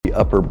the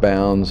upper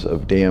bounds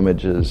of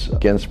damages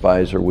against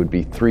Pfizer would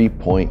be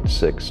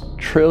 $3.6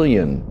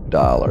 trillion.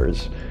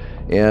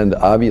 And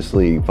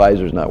obviously,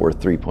 Pfizer's not worth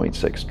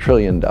 $3.6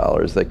 trillion.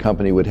 That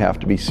company would have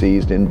to be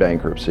seized in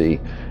bankruptcy,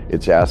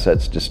 its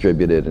assets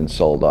distributed and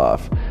sold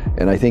off.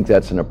 And I think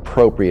that's an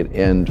appropriate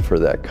end for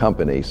that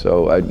company.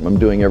 So I'm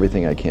doing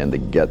everything I can to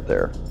get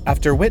there.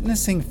 After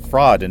witnessing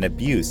fraud and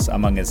abuse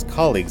among his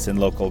colleagues in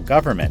local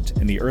government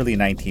in the early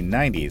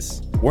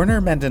 1990s,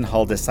 Werner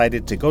Mendenhall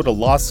decided to go to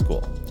law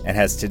school and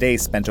has today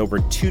spent over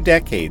 2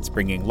 decades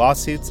bringing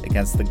lawsuits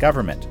against the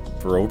government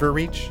for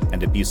overreach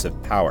and abuse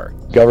of power.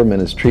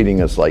 Government is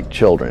treating us like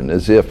children,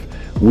 as if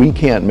we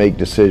can't make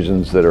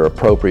decisions that are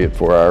appropriate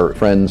for our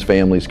friends,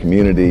 families,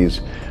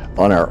 communities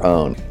on our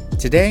own.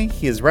 Today,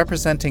 he is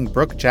representing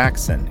Brooke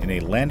Jackson in a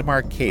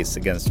landmark case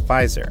against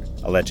Pfizer,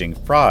 alleging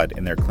fraud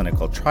in their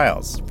clinical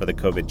trials for the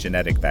COVID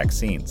genetic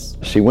vaccines.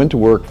 She went to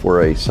work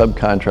for a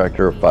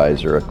subcontractor of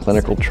Pfizer, a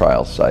clinical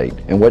trial site,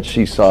 and what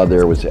she saw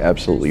there was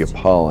absolutely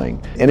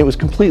appalling. And it was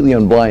completely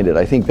unblinded.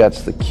 I think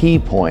that's the key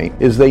point,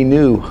 is they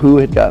knew who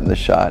had gotten the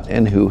shot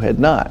and who had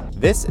not.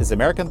 This is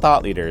American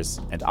Thought Leaders,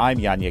 and I'm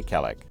Yanya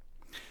Kellick.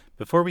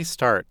 Before we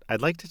start,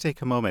 I'd like to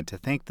take a moment to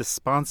thank the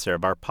sponsor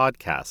of our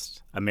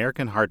podcast,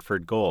 American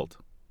Hartford Gold.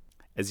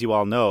 As you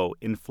all know,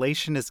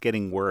 inflation is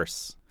getting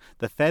worse.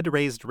 The Fed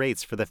raised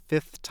rates for the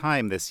 5th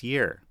time this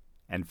year,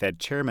 and Fed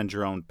Chairman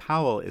Jerome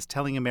Powell is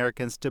telling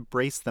Americans to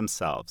brace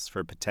themselves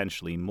for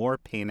potentially more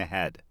pain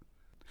ahead.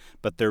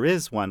 But there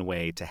is one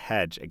way to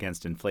hedge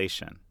against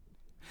inflation.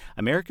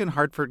 American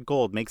Hartford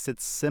Gold makes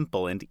it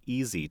simple and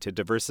easy to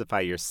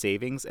diversify your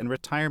savings and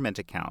retirement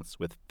accounts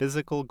with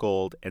physical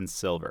gold and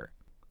silver.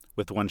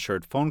 With one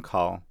short phone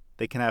call,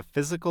 they can have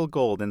physical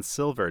gold and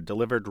silver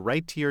delivered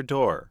right to your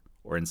door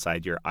or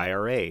inside your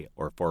IRA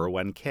or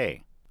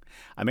 401k.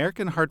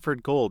 American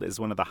Hartford Gold is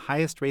one of the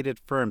highest-rated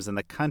firms in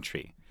the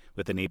country,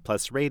 with an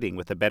A-plus rating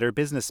with the Better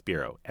Business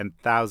Bureau and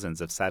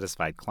thousands of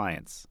satisfied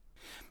clients.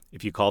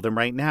 If you call them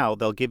right now,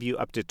 they'll give you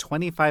up to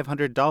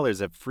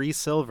 $2,500 of free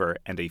silver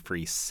and a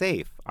free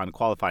safe on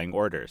qualifying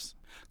orders.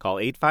 Call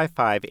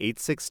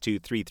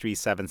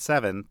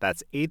 855-862-3377,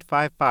 that's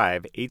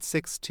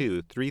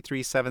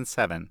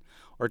 855-862-3377,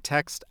 or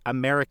text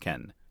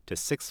AMERICAN to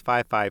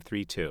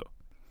 65532.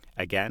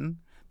 Again,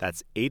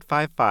 that's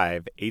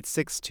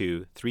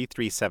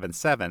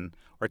 855-862-3377,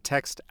 or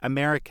text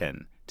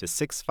AMERICAN to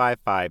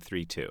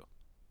 65532.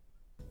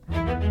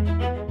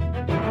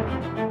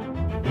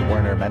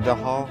 Werner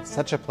Mendenhall,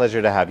 such a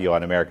pleasure to have you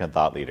on American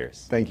Thought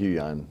Leaders. Thank you,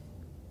 Jan.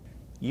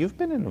 You've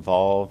been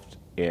involved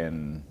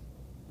in,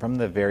 from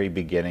the very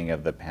beginning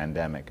of the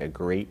pandemic, a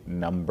great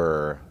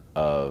number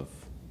of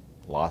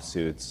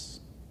lawsuits,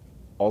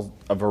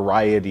 a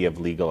variety of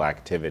legal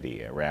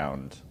activity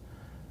around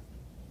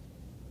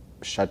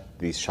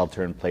these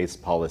shelter-in-place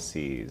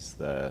policies,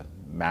 the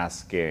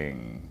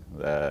masking,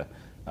 the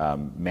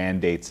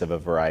mandates of a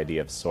variety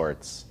of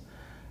sorts.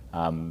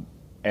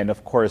 And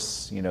of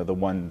course,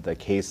 the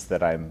case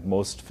that I'm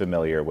most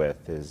familiar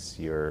with is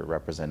you're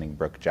representing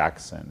Brooke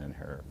Jackson in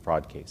her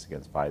fraud case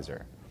against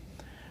Pfizer.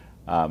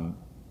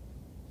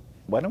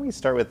 Why don't we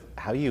start with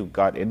how you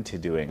got into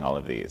doing all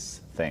of these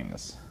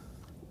things?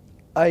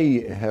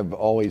 I have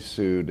always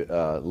sued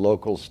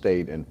local,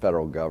 state, and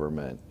federal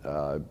government,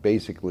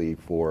 basically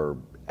for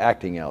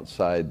acting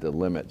outside the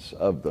limits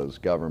of those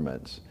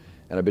governments.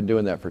 And I've been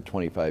doing that for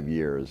 25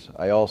 years.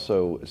 I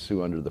also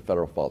sue under the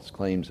Federal False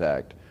Claims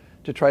Act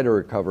to try to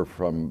recover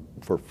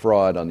for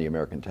fraud on the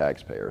American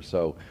taxpayer.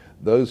 So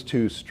those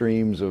two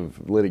streams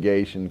of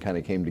litigation kind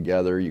of came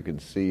together. You can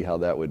see how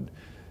that would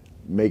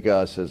make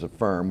us as a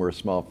firm, we're a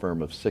small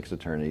firm of 6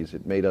 attorneys,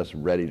 it made us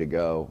ready to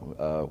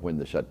go when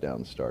the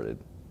shutdown started.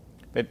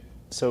 But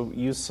so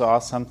you saw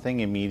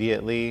something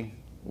immediately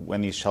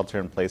when these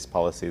shelter-in-place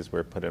policies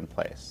were put in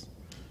place?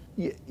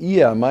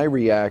 Yeah, my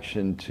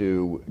reaction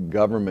to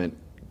government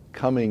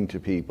coming to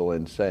people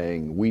and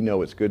saying, we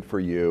know it's good for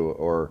you,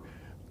 or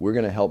we're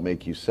going to help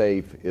make you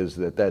safe, is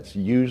that's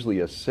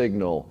usually a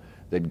signal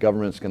that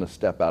government's going to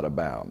step out of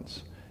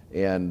bounds.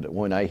 And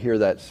when I hear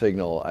that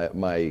signal,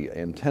 my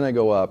antenna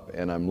go up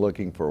and I'm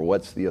looking for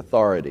what's the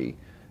authority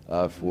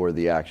for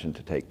the action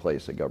to take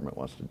place that government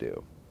wants to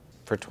do.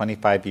 For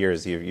 25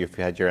 years, you've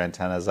had your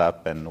antennas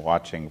up and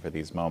watching for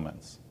these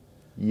moments.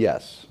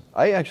 Yes.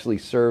 I actually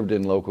served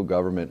in local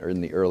government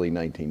in the early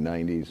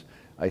 1990s.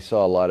 I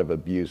saw a lot of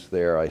abuse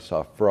there. I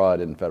saw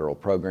fraud in federal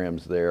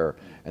programs there.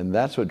 And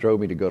that's what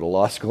drove me to go to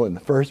law school in the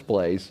first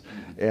place.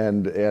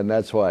 And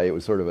that's why it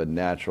was sort of a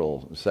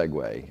natural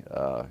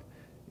segue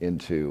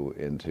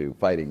into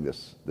fighting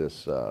this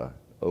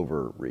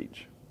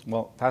overreach.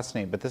 Well,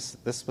 fascinating. But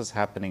this was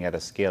happening at a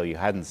scale you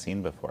hadn't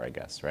seen before, I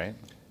guess, right?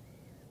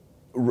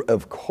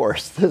 Of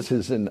course, this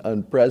is an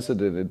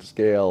unprecedented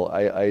scale.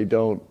 I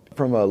don't,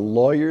 from a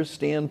lawyer's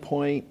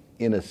standpoint,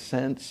 in a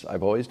sense,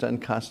 I've always done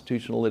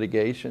constitutional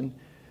litigation.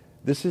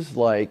 This is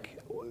like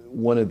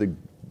one of the,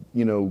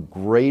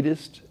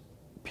 greatest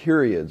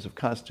periods of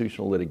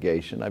constitutional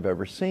litigation I've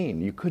ever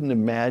seen. You couldn't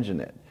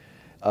imagine it.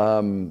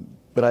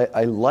 But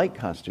I like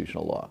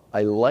constitutional law.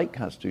 I like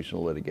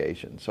constitutional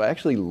litigation. So I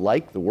actually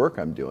like the work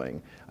I'm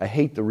doing. I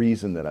hate the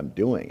reason that I'm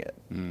doing it.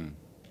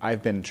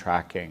 I've been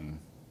tracking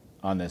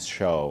on this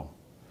show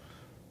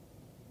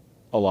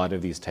a lot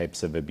of these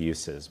types of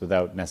abuses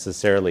without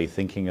necessarily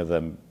thinking of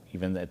them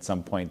even at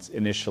some points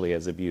initially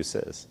as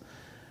abuses.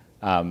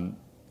 And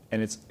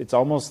it's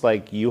almost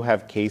like you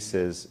have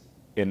cases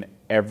in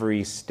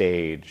every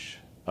stage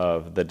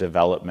of the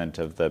development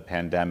of the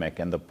pandemic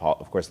and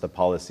of course the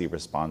policy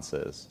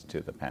responses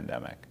to the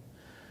pandemic.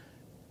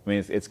 I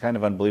mean, it's kind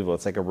of unbelievable.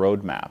 It's like a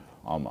roadmap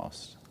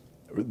almost.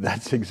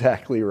 That's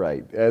exactly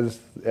right.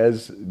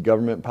 As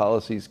government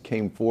policies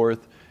came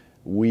forth,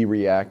 we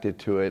reacted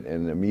to it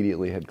and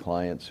immediately had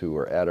clients who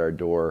were at our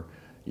door,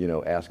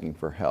 asking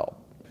for help.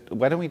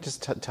 Why don't we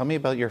just tell me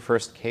about your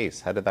first case?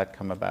 How did that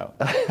come about?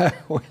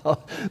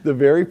 Well, the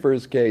very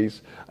first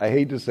case, I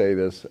hate to say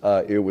this,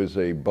 it was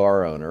a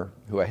bar owner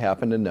who I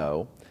happen to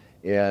know,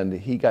 and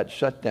he got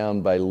shut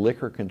down by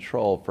liquor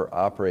control for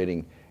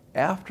operating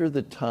after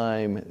the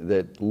time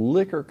that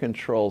liquor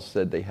control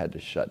said they had to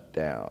shut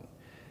down.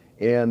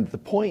 And the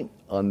point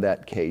on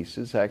that case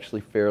is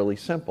actually fairly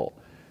simple.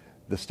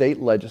 The state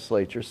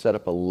legislature set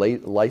up a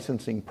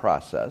licensing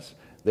process.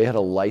 They had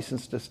a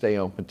license to stay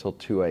open until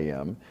 2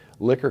 a.m.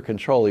 Liquor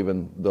control,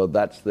 even though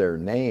that's their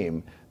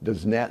name,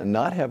 does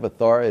not have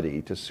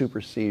authority to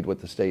supersede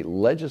what the state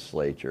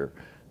legislature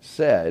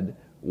said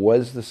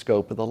was the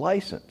scope of the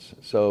license.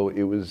 So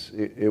it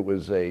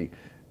was a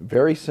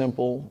very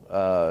simple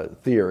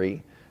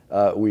theory.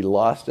 We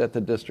lost at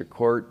the district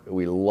court,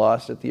 we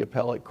lost at the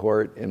appellate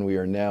court, and we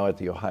are now at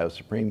the Ohio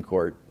Supreme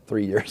Court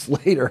 3 years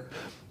later.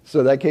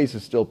 So that case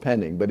is still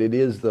pending, but it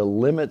is the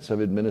limits of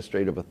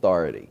administrative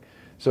authority.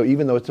 So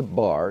even though it's a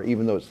bar,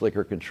 even though it's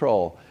liquor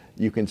control,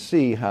 you can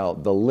see how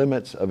the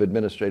limits of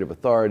administrative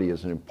authority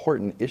is an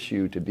important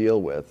issue to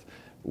deal with,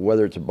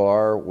 whether it's a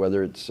bar,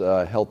 whether it's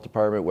a health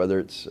department, whether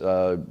it's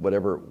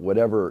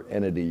whatever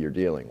entity you're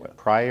dealing with.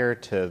 Prior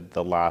to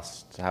the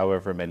last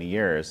however many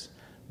years,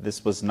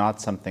 this was not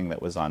something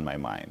that was on my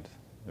mind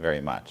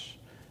very much.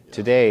 Yeah.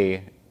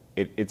 Today,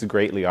 it's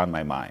greatly on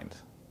my mind.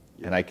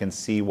 Yeah. And I can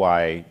see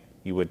why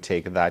you would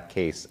take that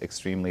case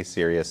extremely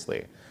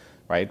seriously,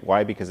 right?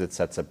 Why? Because it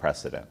sets a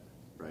precedent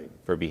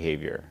for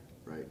behavior.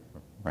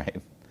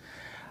 Right.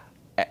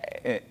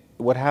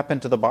 What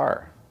happened to the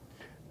bar?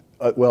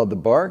 Well, the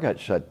bar got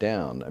shut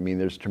down. I mean,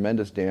 there's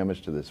tremendous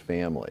damage to this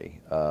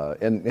family.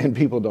 And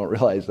people don't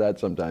realize that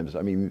sometimes.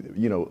 I mean,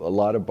 a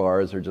lot of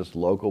bars are just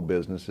local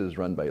businesses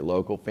run by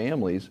local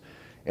families,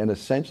 and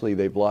essentially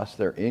they've lost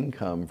their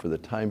income for the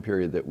time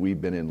period that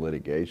we've been in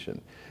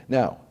litigation.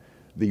 Now,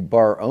 the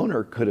bar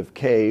owner could have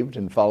caved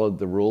and followed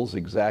the rules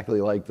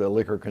exactly like the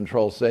liquor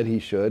control said he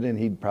should, and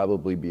he'd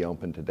probably be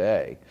open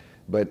today.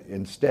 But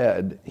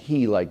instead,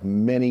 he, like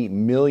many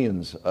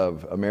millions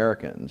of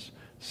Americans,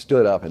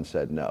 stood up and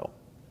said no.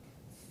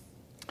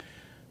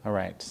 All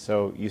right.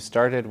 So you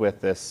started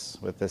with this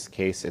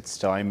case. It's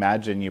still, I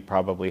imagine you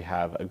probably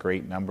have a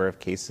great number of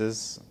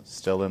cases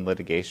still in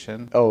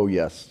litigation. Oh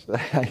yes,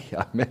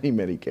 yeah,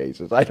 many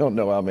cases. I don't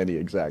know how many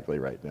exactly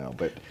right now,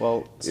 but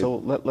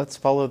let's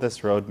follow this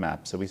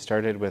roadmap. So we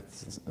started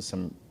with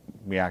some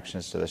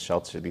reactions to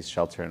these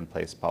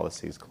shelter-in-place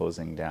policies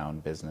closing down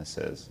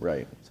businesses.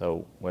 Right.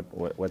 So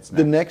what's next?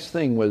 The next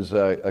thing was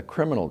a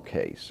criminal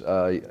case.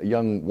 A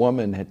young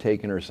woman had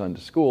taken her son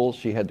to school.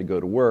 She had to go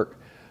to work.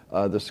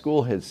 The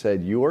school had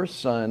said, your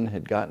son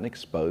had gotten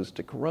exposed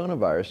to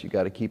coronavirus. You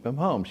got to keep him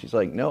home. She's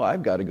like, no,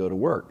 I've got to go to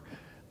work.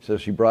 So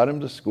she brought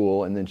him to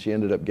school, and then she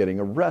ended up getting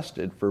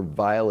arrested for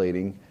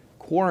violating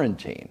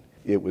quarantine.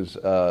 It was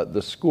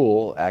the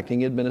school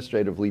acting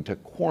administratively to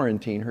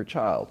quarantine her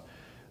child.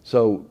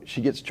 So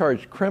she gets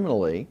charged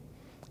criminally,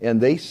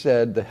 and they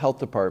said the health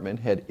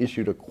department had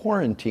issued a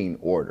quarantine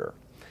order.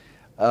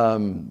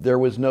 There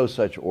was no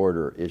such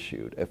order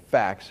issued. A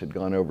fax had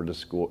gone over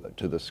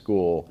to the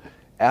school.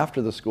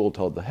 After the school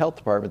told the health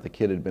department the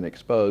kid had been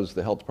exposed,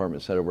 the health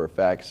department sent over a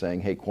fax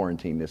saying, hey,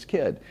 quarantine this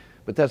kid.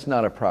 But that's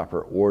not a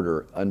proper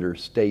order under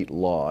state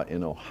law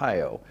in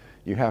Ohio.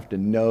 You have to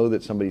know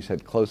that somebody's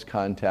had close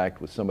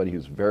contact with somebody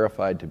who's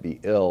verified to be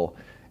ill,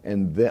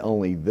 and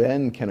only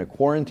then can a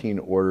quarantine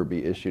order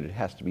be issued. It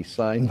has to be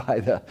signed by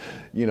the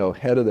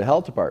head of the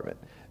health department.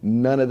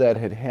 None of that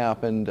had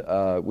happened.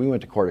 We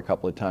went to court a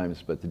couple of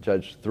times, but the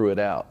judge threw it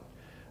out.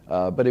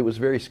 But it was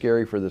very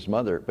scary for this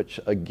mother. But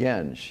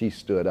again, she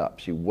stood up.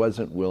 She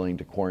wasn't willing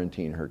to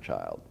quarantine her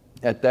child.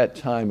 At that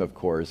time, of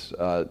course,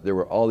 there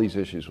were all these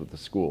issues with the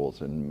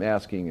schools and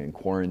masking and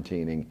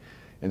quarantining.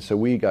 And so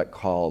we got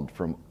called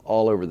from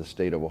all over the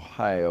state of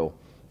Ohio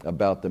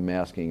about the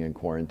masking and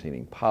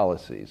quarantining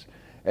policies.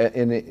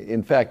 And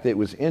in fact, it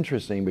was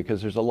interesting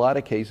because there's a lot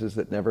of cases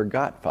that never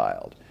got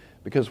filed.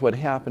 Because what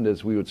happened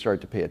is we would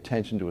start to pay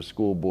attention to a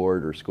school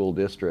board or school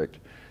district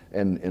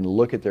and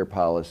look at their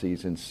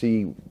policies and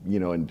see,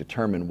 and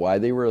determine why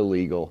they were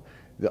illegal.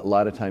 A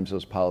lot of times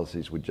those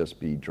policies would just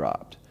be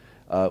dropped.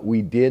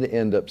 We did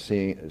end up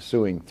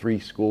suing 3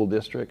 school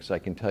districts. I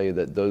can tell you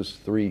that those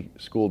 3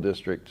 school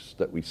districts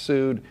that we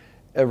sued,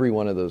 every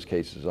one of those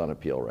cases is on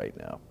appeal right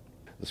now.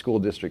 The school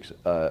districts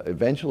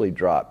eventually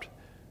dropped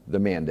the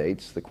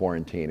mandates, the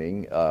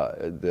quarantining,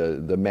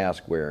 the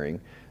mask wearing,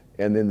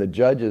 and then the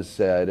judges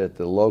said at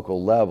the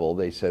local level,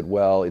 they said,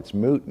 well, it's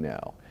moot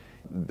now.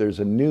 There's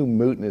a new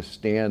mootness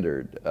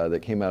standard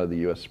that came out of the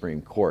U.S.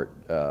 Supreme Court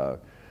a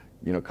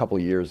couple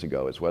of years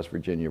ago. It's West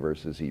Virginia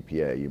versus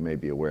EPA. You may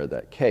be aware of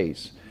that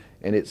case.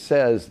 And it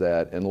says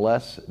that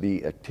unless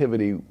the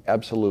activity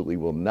absolutely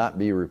will not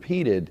be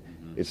repeated,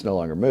 it's no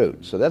longer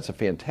moot. So that's a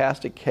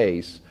fantastic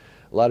case.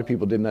 A lot of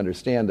people didn't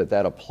understand that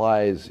that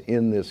applies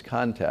in this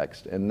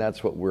context, and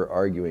that's what we're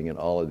arguing in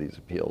all of these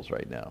appeals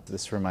right now.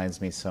 This reminds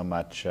me so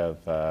much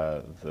of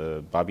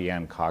the Bobby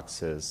Ann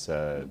Cox's,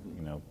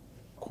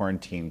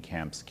 quarantine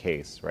camps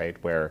case, right?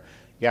 Where,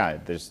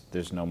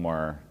 there's no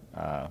more,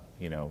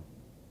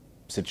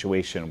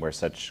 situation where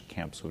such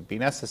camps would be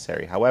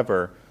necessary.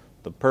 However,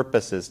 the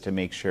purpose is to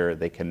make sure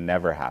they can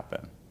never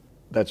happen.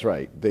 That's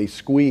right. They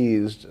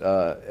squeezed,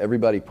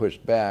 everybody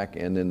pushed back,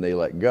 and then they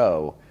let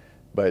go.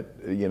 But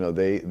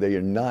they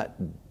are not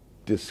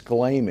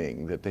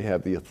disclaiming that they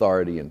have the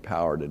authority and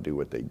power to do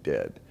what they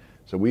did.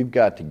 So we've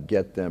got to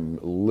get them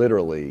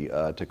literally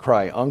to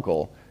cry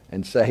uncle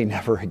and say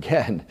never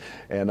again.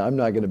 And I'm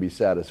not going to be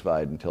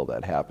satisfied until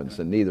that happens,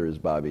 and neither is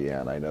Bobby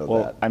Ann. I know that.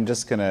 Well, I'm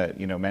just going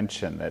to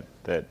mention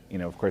that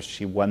of course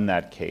she won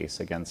that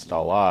case against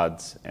all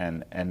odds,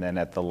 and then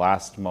at the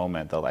last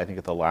moment, I think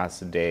at the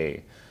last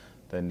day,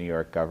 the New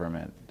York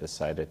government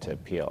decided to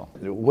appeal.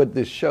 What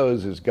this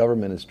shows is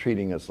government is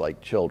treating us like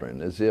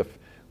children, as if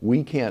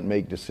we can't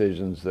make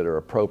decisions that are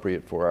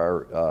appropriate for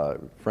our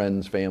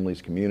friends,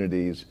 families,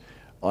 communities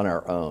on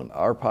our own.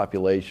 Our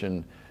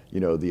population,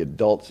 the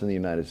adults in the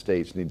United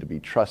States need to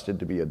be trusted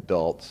to be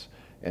adults,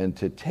 and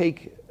to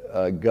take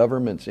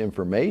government's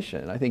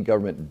information. I think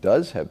government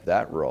does have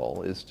that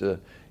role, is to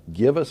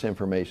give us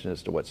information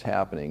as to what's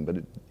happening, but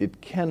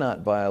it cannot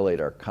violate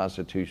our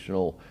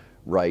constitutional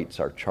rights,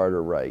 our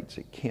charter rights.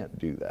 It can't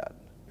do that.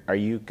 Are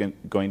you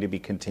going to be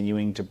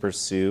continuing to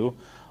pursue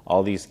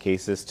all these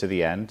cases to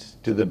the end?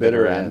 To the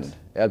bitter end?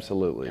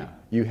 Absolutely. Yeah.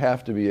 You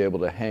have to be able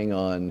to hang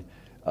on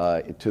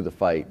to the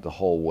fight the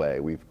whole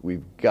way.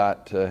 We've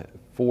got to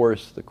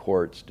force the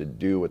courts to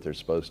do what they're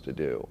supposed to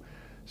do.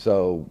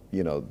 So,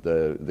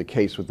 the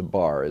case with the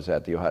bar is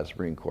at the Ohio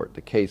Supreme Court.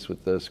 The case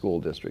with the school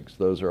districts,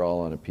 those are all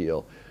on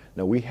appeal.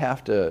 Now we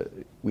have to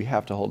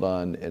hold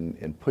on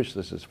and push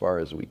this as far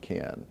as we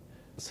can.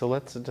 So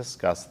let's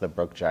discuss the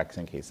Brooke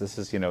Jackson case. This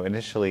is,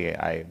 initially,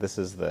 this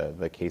is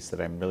the case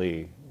that I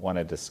really want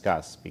to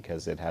discuss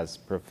because it has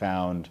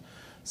profound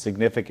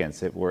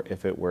significance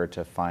if it were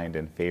to find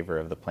in favor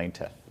of the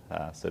plaintiff,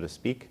 so to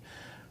speak,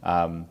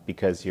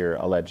 because you're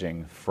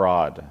alleging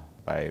fraud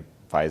by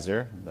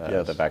Pfizer,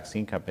 the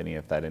vaccine company,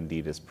 if that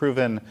indeed is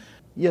proven.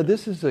 Yeah,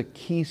 this is a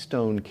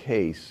keystone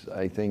case,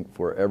 I think,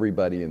 for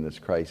everybody in this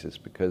crisis,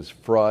 because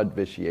fraud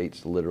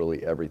vitiates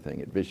literally everything.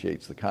 It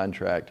vitiates the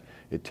contract,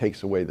 it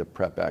takes away the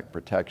PrEP Act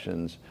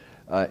protections,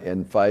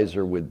 and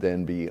Pfizer would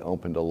then be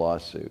open to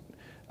lawsuit.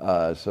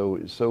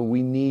 So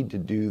we need to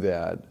do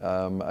that.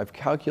 I've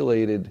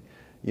calculated,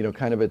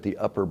 kind of at the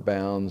upper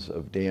bounds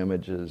of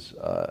damages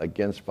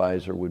against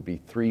Pfizer would be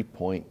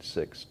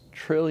 $3.6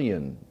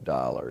 trillion.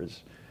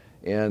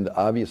 And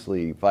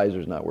obviously,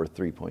 Pfizer's not worth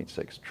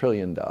 $3.6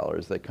 trillion.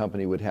 That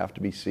company would have to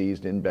be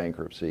seized in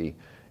bankruptcy,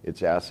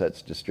 its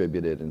assets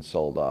distributed and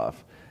sold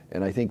off.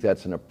 And I think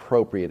that's an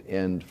appropriate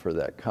end for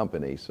that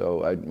company.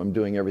 So I'm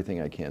doing everything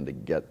I can to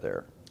get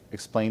there.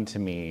 Explain to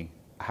me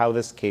how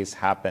this case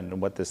happened and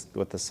what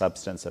the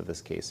substance of this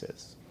case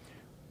is.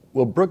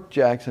 Well, Brooke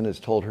Jackson has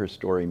told her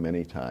story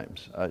many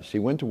times. She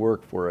went to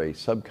work for a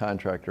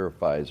subcontractor of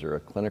Pfizer, a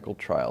clinical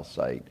trial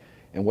site,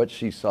 and what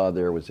she saw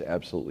there was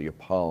absolutely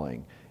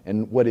appalling.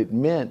 And what it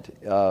meant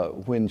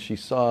when she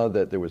saw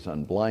that there was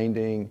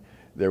unblinding,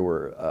 there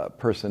were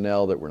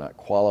personnel that were not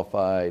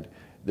qualified,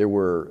 there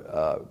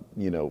were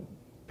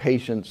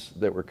patients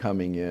that were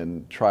coming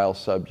in, trial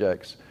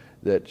subjects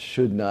that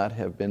should not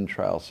have been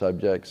trial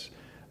subjects.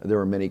 There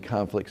were many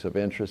conflicts of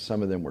interest.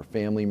 Some of them were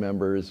family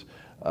members,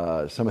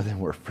 some of them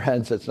were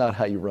friends. That's not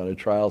how you run a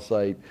trial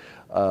site.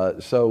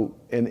 And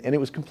it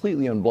was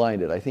completely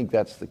unblinded. I think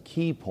that's the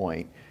key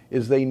point,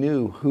 is they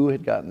knew who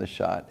had gotten the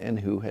shot and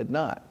who had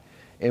not.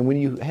 And when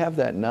you have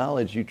that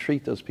knowledge, you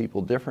treat those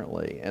people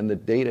differently, and the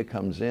data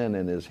comes in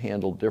and is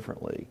handled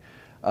differently.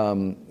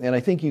 And I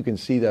think you can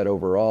see that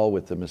overall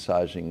with the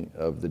massaging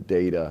of the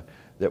data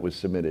that was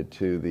submitted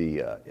to the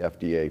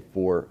FDA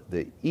for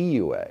the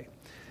EUA.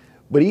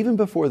 But even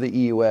before the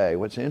EUA,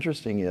 what's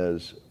interesting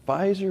is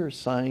Pfizer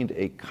signed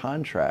a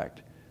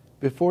contract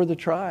before the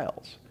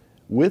trials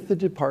with the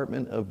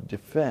Department of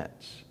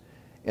Defense.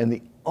 And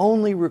the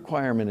only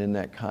requirement in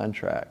that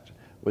contract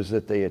was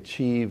that they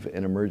achieve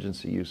an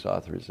emergency use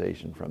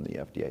authorization from the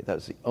FDA. That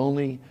was the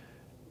only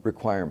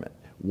requirement.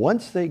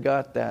 Once they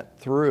got that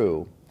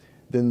through,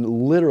 then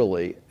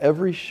literally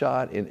every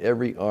shot in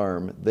every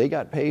arm they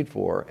got paid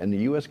for, and the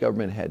US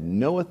government had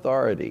no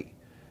authority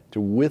to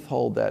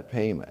withhold that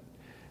payment.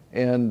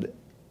 And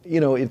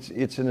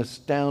it's an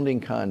astounding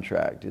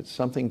contract. It's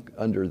something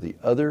under the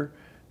other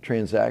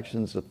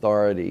transactions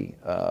authority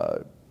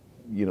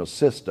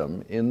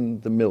system in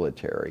the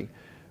military,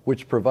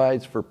 which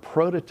provides for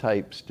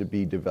prototypes to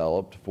be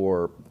developed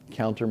for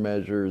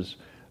countermeasures,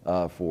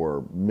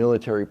 for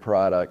military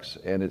products,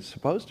 and it's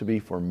supposed to be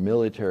for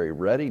military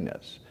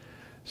readiness.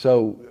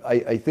 So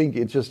I think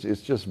it's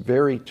just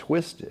very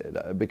twisted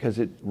because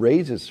it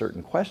raises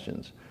certain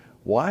questions.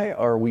 Why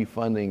are we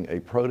funding a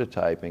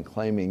prototype and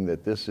claiming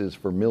that this is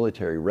for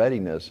military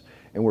readiness,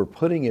 and we're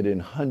putting it in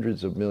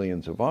hundreds of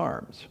millions of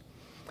arms?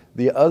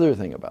 The other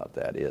thing about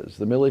that is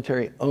the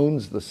military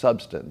owns the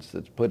substance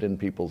that's put in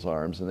people's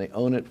arms, and they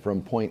own it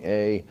from point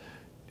A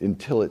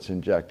until it's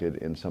injected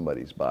in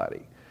somebody's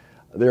body.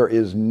 There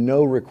is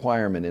no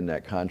requirement in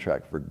that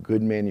contract for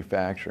good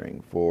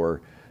manufacturing,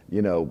 for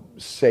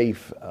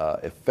safe,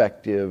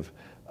 effective,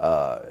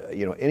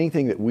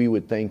 anything that we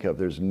would think of.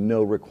 There's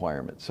no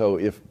requirement. So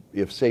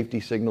if safety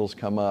signals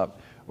come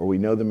up, or we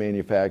know the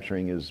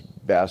manufacturing is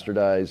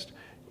bastardized,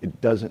 it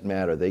doesn't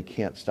matter. They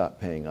can't stop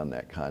paying on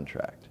that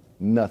contract.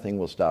 Nothing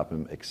will stop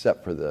them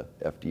except for the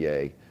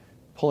FDA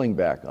pulling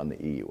back on the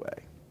EUA.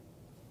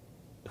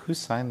 Who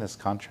signed this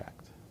contract?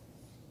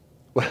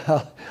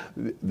 Well,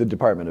 the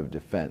Department of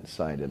Defense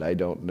signed it. I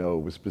don't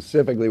know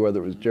specifically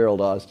whether it was Gerald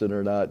Austin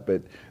or not,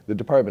 but the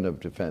Department of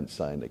Defense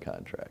signed the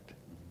contract.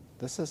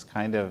 This is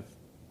kind of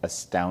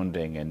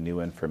astounding and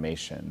new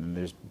information.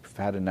 We've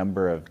had a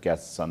number of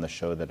guests on the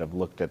show that have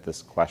looked at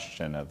this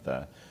question of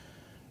the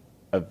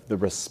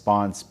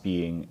response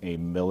being a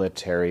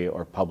military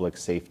or public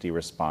safety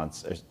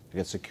response,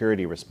 a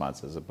security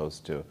response, as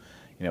opposed to,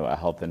 a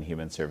health and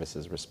human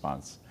services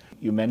response.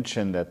 You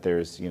mentioned that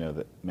there's,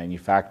 that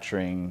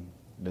manufacturing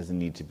doesn't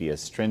need to be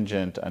as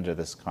stringent under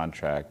this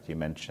contract. You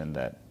mentioned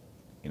that,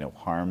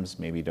 harms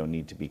maybe don't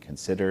need to be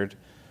considered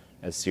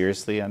as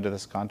seriously under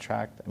this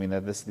contract. I mean,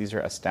 these are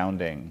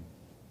astounding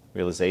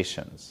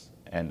realizations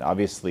and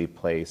obviously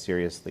play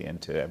seriously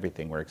into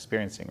everything we're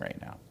experiencing right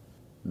now.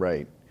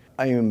 Right.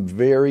 I am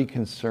very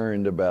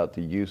concerned about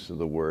the use of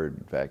the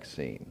word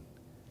vaccine.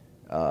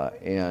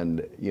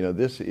 And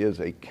this is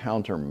a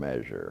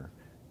countermeasure.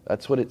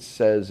 That's what it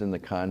says in the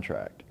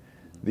contract.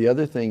 The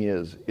other thing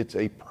is, it's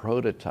a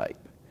prototype.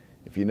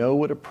 If you know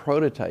what a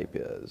prototype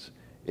is,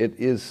 it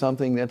is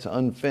something that's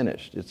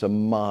unfinished. It's a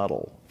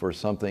model for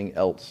something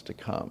else to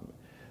come.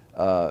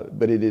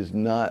 But it is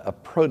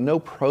not no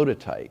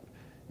prototype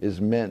is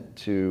meant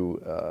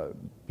to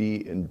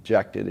be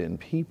injected in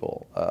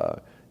people.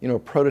 A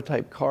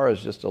prototype car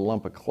is just a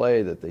lump of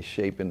clay that they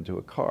shape into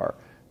a car.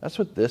 That's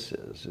what this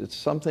is. It's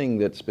something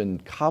that's been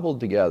cobbled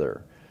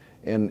together,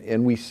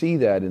 and we see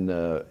that in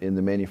the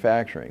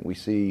manufacturing. We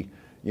see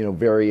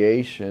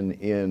variation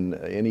in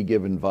any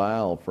given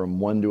vial from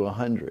 1 to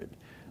 100.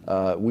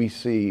 We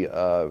see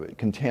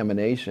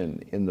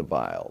contamination in the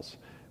vials.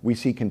 We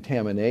see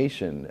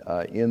contamination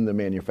in the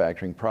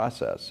manufacturing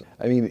process.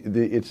 I mean,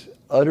 it's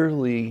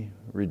utterly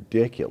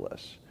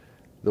ridiculous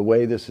the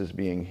way this is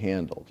being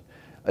handled.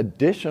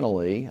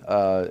 Additionally,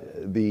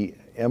 the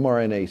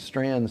mRNA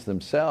strands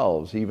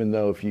themselves, even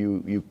though if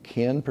you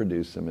can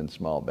produce them in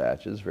small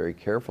batches very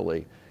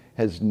carefully,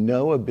 has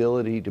no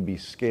ability to be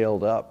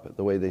scaled up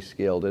the way they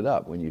scaled it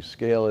up. When you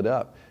scale it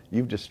up,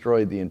 you've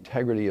destroyed the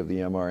integrity of the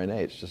mRNA.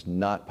 It's just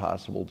not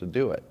possible to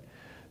do it.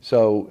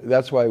 So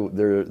that's why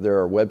there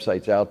are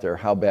websites out there,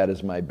 how bad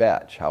is my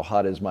batch? How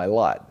hot is my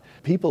lot?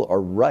 People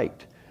are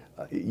right.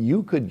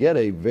 You could get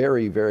a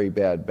very, very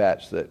bad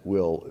batch that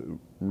will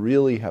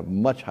really have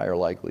much higher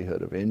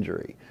likelihood of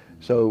injury.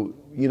 So,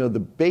 the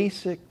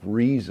basic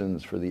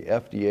reasons for the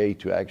FDA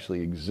to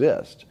actually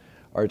exist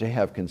are to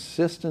have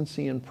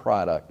consistency in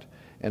product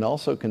and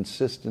also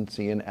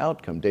consistency in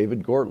outcome.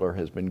 David Gortler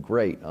has been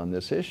great on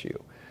this issue.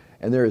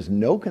 And there is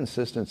no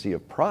consistency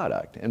of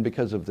product, and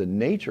because of the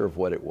nature of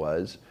what it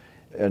was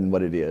and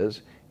what it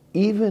is,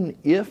 even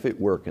if it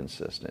were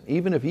consistent,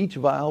 even if each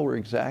vial were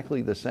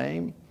exactly the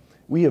same,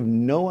 we have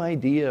no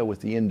idea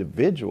with the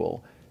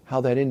individual how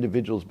that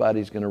individual's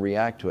body is going to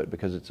react to it,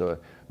 because it's a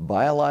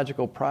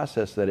biological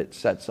process that it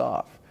sets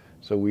off.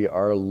 So we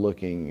are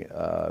looking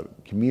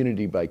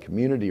community by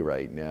community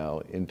right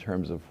now in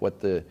terms of what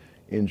the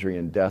injury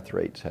and death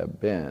rates have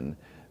been,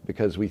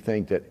 because we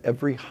think that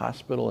every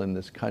hospital in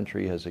this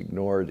country has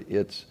ignored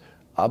its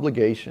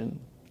obligation,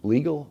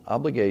 legal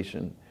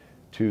obligation,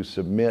 to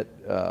submit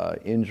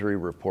injury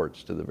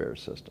reports to the VAERS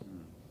system.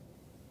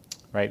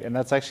 Right, and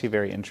that's actually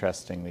very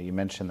interesting that you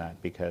mentioned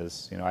that,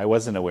 because I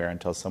wasn't aware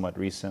until somewhat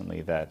recently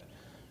that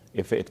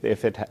if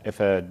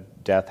a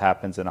death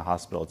happens in a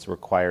hospital, it's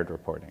required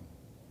reporting,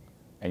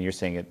 and you're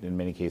saying it in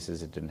many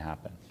cases it didn't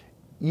happen.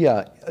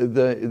 Yeah,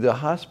 the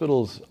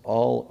hospitals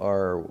all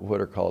are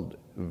what are called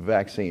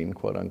vaccine,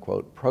 quote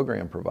unquote,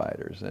 program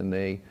providers, and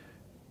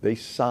they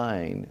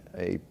sign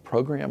a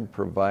program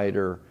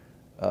provider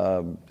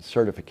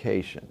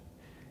certification.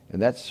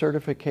 And that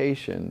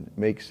certification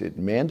makes it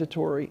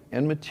mandatory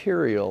and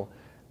material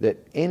that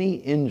any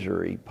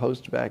injury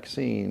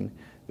post-vaccine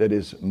that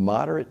is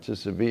moderate to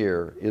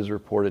severe is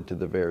reported to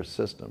the VAERS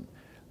system.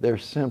 They're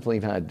simply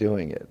not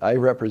doing it. I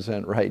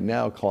represent right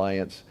now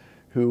clients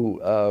who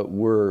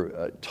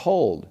were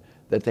told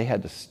that they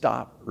had to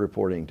stop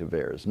reporting to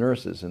VAERS.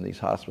 Nurses in these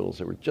hospitals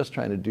that were just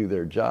trying to do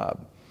their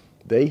job,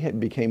 they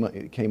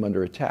came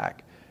under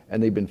attack,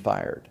 and they've been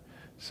fired.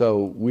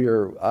 So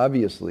we're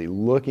obviously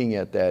looking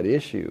at that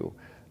issue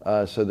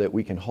so that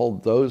we can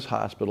hold those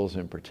hospitals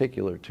in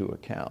particular to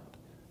account.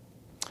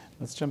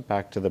 Let's jump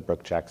back to the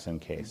Brooke-Jackson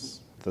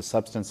case. The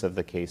substance of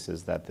the case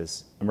is that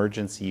this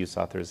emergency use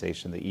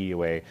authorization, the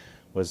EUA,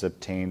 was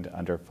obtained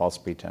under false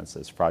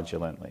pretenses,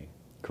 fraudulently.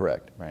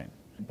 Correct. Right.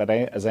 But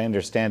as I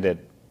understand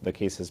it, the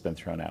case has been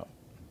thrown out.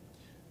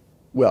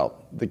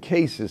 Well, the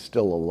case is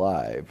still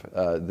alive.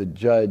 The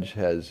judge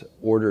has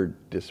ordered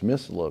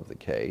dismissal of the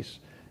case.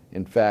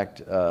 In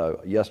fact,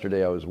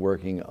 yesterday I was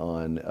working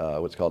on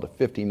what's called a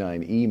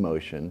 59E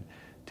motion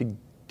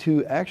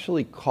to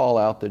actually call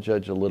out the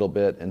judge a little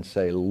bit and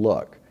say,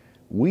 look,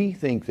 we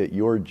think that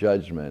your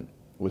judgment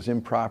was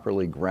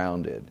improperly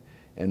grounded,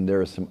 and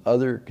there are some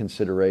other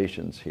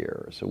considerations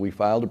here. So we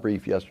filed a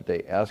brief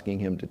yesterday asking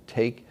him to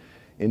take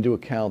into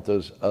account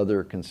those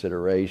other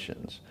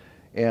considerations.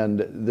 And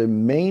the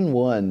main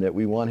one that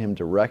we want him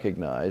to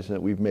recognize, and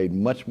that we've made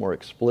much more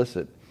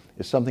explicit,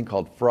 is something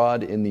called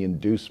fraud in the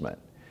inducement.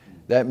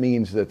 That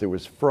means that there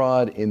was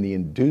fraud in the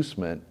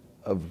inducement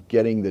of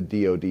getting the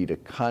DoD to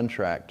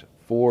contract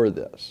for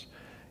this.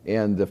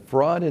 And the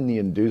fraud in the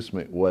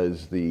inducement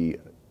was the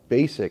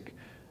basic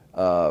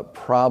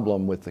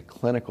problem with the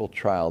clinical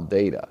trial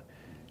data.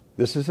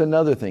 This is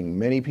another thing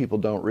many people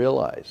don't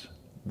realize.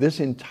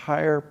 This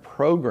entire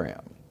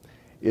program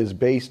is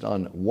based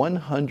on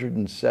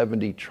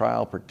 170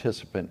 trial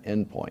participant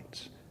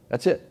endpoints.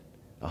 That's it,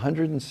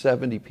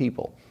 170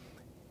 people.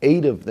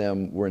 8 of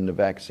them were in the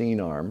vaccine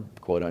arm,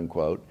 quote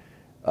unquote,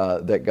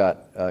 that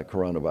got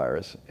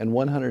coronavirus, and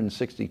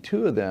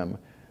 162 of them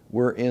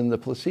were in the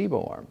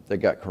placebo arm that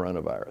got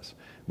coronavirus.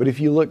 But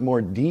if you look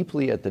more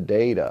deeply at the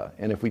data,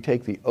 and if we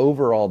take the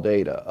overall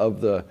data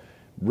of the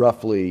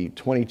roughly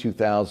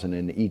 22,000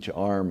 in each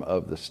arm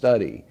of the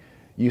study,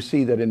 you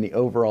see that in the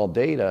overall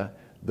data,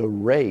 the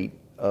rate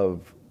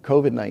of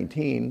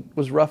COVID-19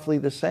 was roughly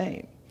the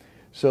same.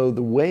 So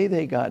the way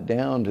they got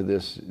down to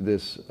this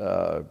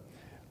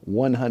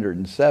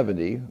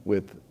 170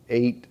 with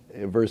 8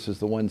 versus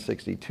the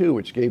 162,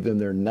 which gave them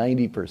their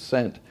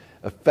 90%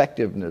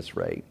 effectiveness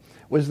rate,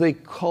 was they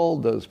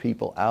culled those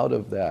people out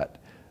of that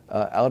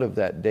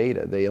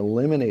data. They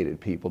eliminated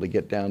people to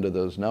get down to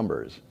those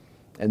numbers,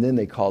 and then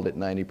they called it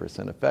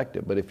 90%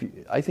 effective. But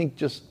I think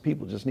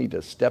people just need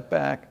to step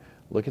back,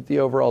 look at the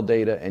overall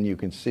data, and you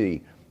can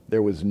see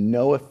there was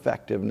no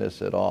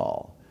effectiveness at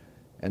all,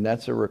 and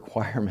that's a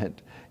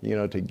requirement,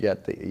 to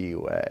get the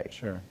EUA.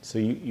 Sure. So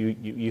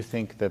you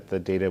think that the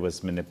data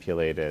was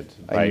manipulated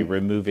by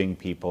removing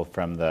people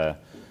from the.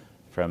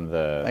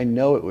 I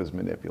know it was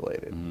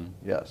manipulated. Mm-hmm.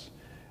 Yes.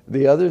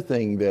 The other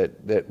thing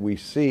that we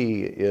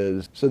see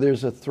is, so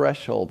there's a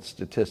threshold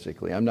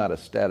statistically. I'm not a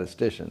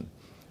statistician,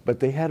 but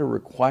they had a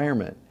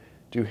requirement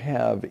to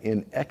have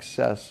in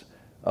excess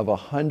of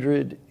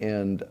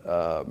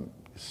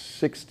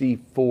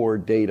 164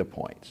 data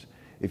points.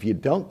 If you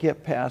don't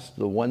get past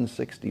the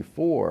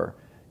 164,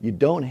 you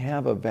don't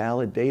have a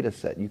valid data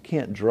set. You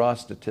can't draw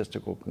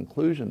statistical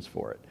conclusions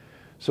for it.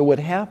 So what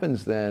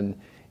happens then,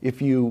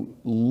 if you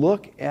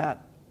look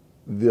at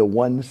the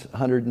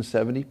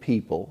 170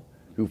 people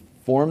who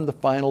formed the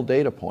final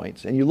data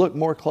points, and you look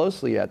more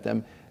closely at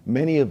them,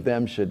 many of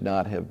them should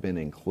not have been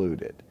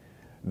included.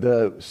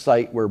 The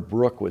site where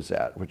Brooke was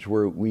at, which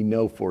we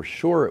know for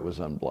sure it was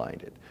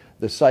unblinded.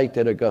 The site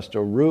that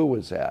Augusto Rue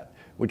was at,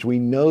 which we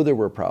know there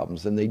were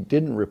problems, and they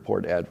didn't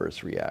report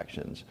adverse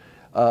reactions.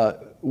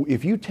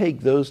 If you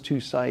take those 2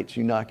 sites,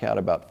 you knock out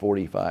about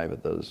 45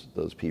 of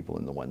those people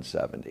in the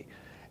 170.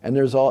 And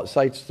there's all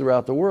sites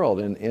throughout the world,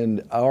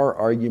 and our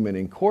argument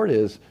in court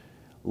is,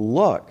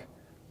 look,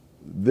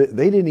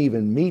 they didn't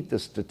even meet the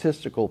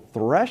statistical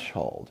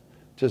threshold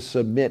to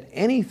submit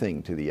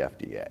anything to the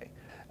FDA.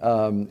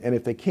 And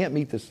if they can't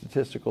meet the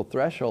statistical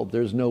threshold,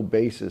 there's no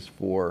basis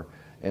for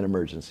an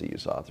emergency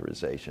use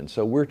authorization.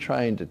 So we're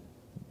trying to,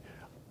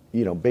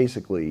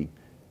 basically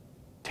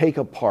take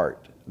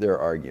apart their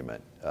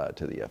argument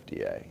to the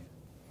FDA.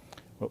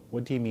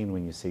 What do you mean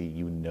when you say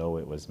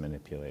it was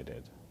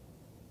manipulated?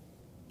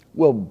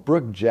 Well,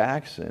 Brooke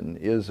Jackson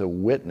is a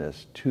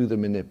witness to the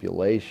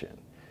manipulation.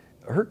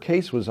 Her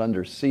case was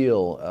under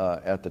seal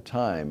at the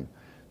time,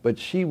 but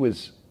she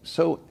was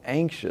so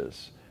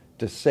anxious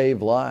to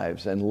save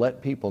lives and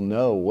let people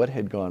know what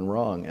had gone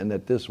wrong and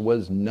that this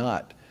was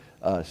not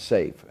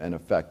safe and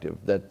effective,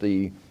 that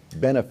the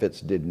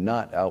benefits did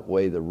not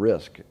outweigh the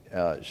risk.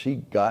 She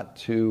got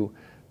to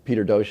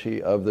Peter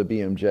Doshi of the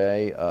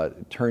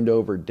BMJ, turned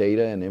over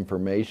data and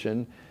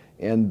information,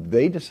 and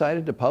they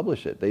decided to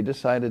publish it. They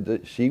decided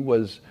that she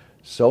was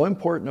so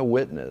important a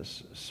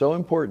witness, so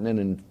important an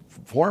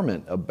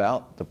informant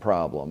about the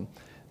problem,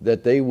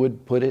 that they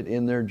would put it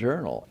in their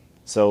journal.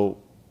 So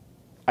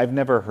I've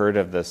never heard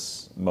of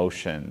this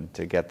motion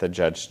to get the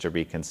judge to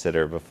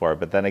reconsider before,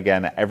 but then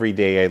again, every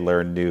day I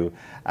learn new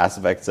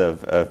aspects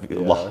of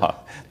law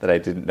that I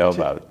didn't know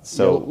about.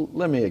 So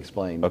let me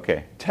explain.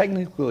 Okay.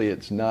 Technically,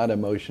 it's not a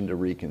motion to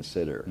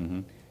reconsider.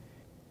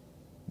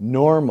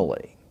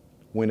 Normally,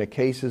 when a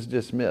case is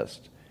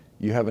dismissed,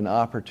 you have an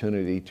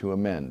opportunity to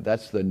amend.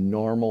 That's the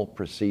normal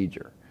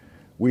procedure.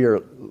 We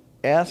are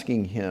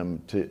asking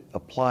him to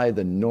apply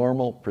the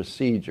normal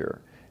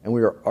procedure, and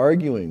we are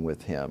arguing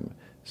with him,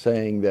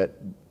 saying that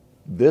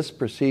this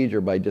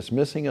procedure, by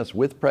dismissing us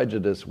with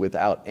prejudice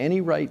without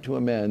any right to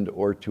amend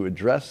or to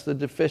address the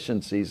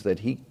deficiencies that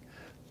he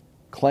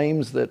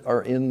claims that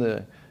are in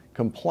the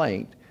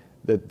complaint,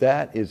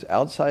 that is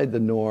outside the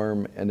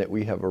norm, and that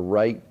we have a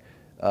right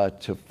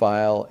to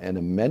file an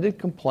amended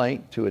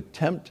complaint to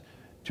attempt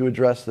to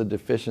address the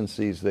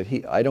deficiencies that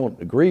I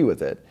don't agree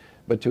with it,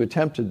 but to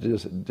attempt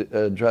to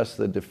address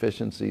the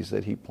deficiencies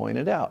that he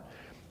pointed out.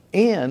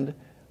 And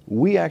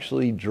we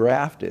actually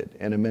drafted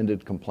an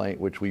amended complaint,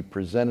 which we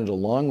presented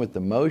along with the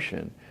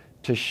motion,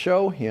 to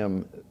show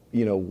him,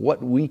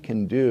 what we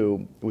can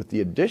do with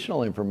the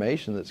additional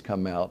information that's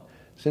come out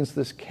since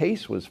this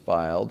case was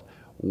filed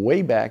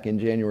way back in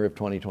January of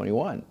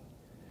 2021.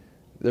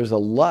 There's a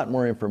lot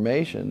more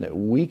information that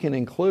we can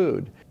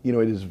include. It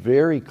is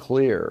very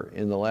clear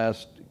in the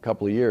last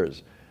couple of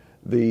years.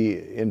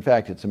 In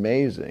fact, it's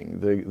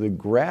amazing. The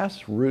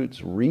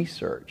grassroots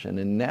research and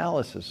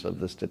analysis of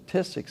the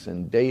statistics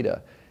and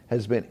data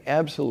has been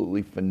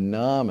absolutely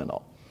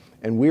phenomenal.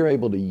 And we're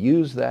able to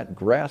use that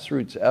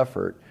grassroots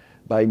effort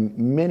by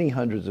many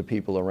hundreds of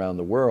people around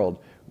the world.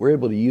 We're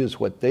able to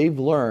use what they've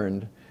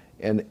learned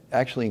and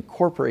actually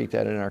incorporate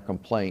that in our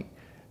complaint.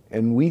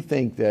 And we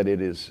think that it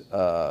is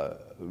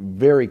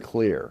very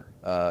clear,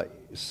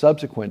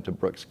 subsequent to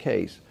Brooks'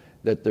 case,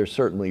 that there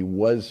certainly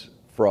was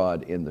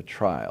fraud in the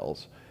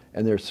trials,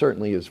 and there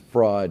certainly is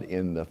fraud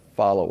in the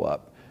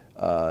follow-up,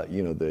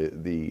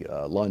 the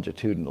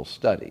longitudinal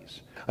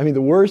studies. I mean,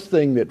 the worst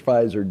thing that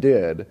Pfizer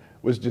did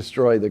was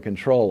destroy the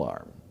control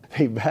arm.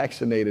 They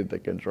vaccinated the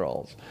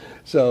controls.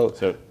 So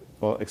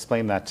well,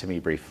 explain that to me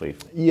briefly.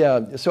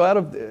 Yeah, so out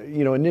of,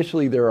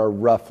 initially there are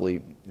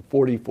roughly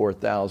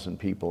 44,000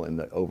 people in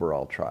the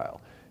overall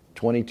trial,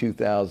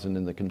 22,000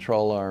 in the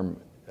control arm,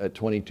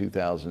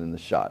 22,000 in the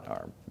shot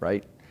arm,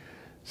 right?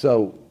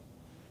 So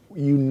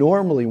you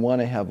normally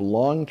want to have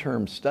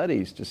long-term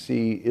studies to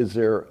see, is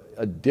there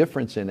a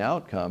difference in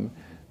outcome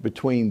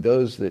between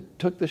those that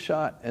took the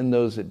shot and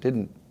those that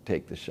didn't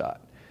take the shot.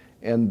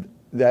 And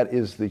that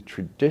is the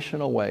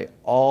traditional way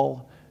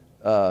all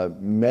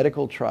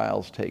medical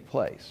trials take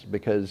place,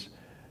 because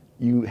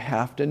you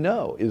have to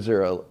know, is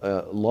there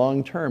a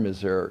long-term,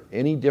 is there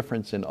any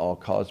difference in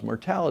all-cause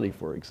mortality,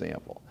 for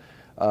example?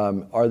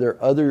 Are there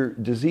other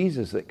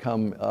diseases that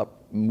come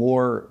up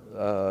more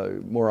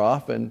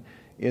often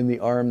in the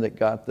arm that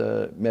got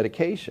the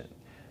medication?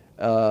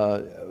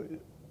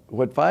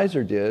 What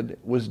Pfizer did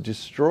was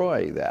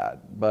destroy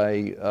that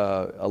by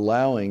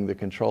allowing the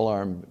control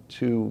arm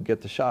to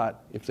get the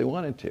shot if they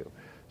wanted to.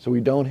 So we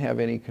don't have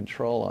any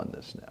control on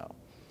this now.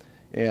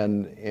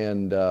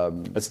 And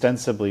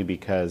ostensibly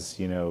because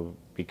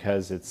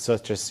it's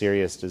such a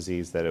serious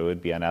disease that it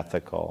would be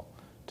unethical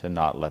to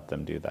not let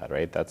them do that,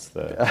 right? That's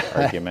the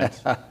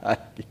argument,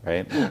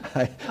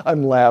 right?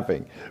 I'm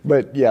laughing,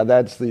 but yeah,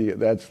 that's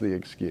the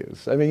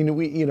excuse. I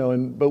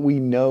mean, but we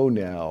know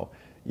now,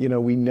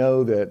 we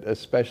know that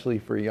especially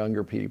for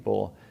younger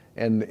people,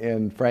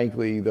 and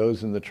frankly,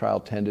 those in the trial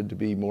tended to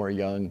be more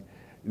young,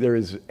 there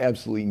is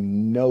absolutely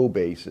no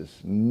basis,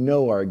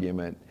 no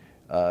argument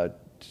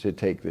to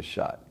take this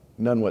shot,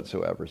 none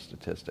whatsoever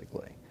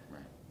statistically.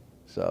 Right.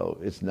 So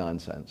it's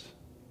nonsense.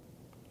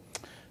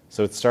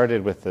 So it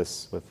started with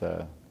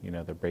the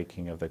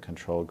breaking of the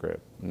control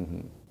group.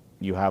 Mm-hmm.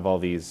 You have all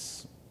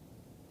these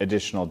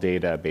additional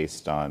data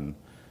based on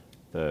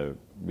the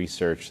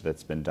research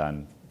that's been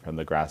done from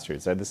the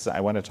grassroots. I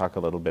want to talk a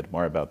little bit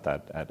more about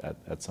that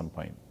at some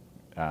point,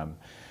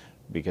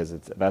 because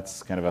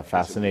that's kind of a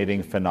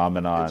fascinating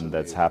phenomenon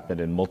that's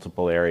happened in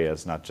multiple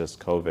areas, not just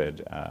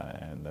COVID,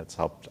 and that's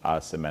helped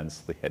us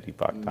immensely at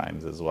Epoch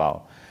Times as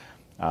well.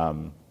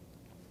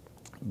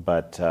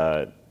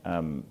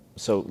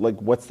 So,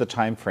 what's the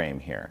time frame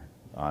here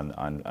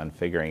on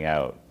figuring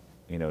out,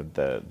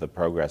 the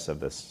progress of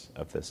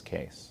this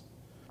case?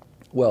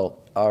 Well,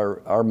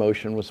 our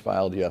motion was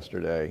filed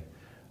yesterday.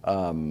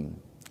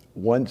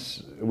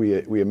 Once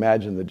we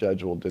imagine the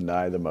judge will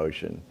deny the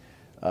motion,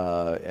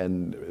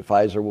 and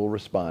Pfizer will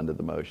respond to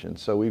the motion.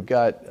 So we've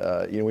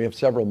got, we have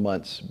several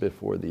months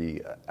before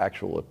the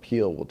actual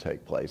appeal will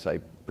take place. I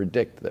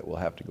predict that we'll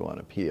have to go on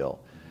appeal.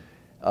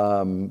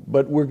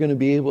 But we're going to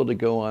be able to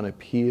go on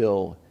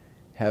appeal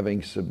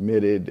having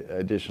submitted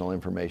additional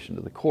information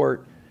to the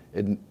court,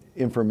 and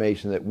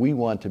information that we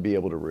want to be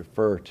able to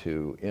refer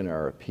to in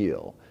our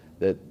appeal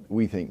that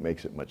we think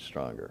makes it much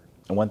stronger.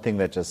 And one thing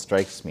that just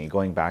strikes me,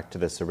 going back to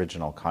this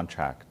original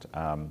contract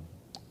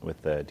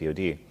with the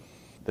DoD,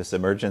 this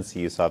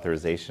emergency use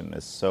authorization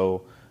is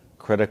so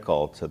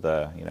critical to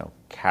the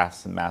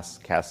mass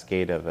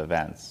cascade of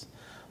events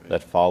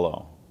that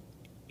follow.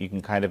 You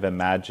can kind of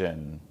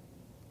imagine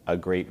a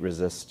great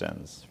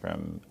resistance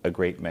from a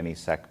great many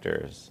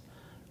sectors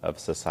of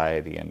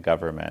society and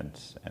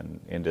government and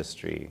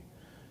industry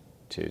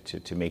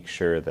to make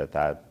sure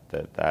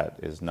that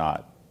is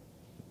not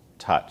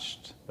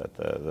touched, that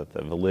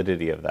the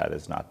validity of that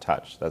is not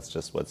touched. That's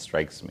just what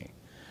strikes me.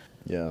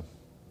 Yeah.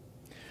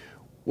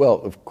 Well,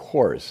 of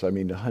course, I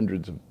mean,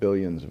 hundreds of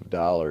billions of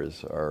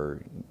dollars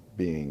are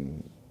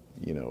being,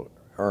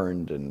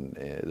 earned, and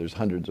there's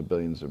hundreds of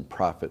billions in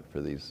profit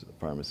for these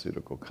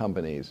pharmaceutical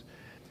companies.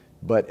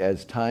 But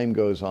as time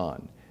goes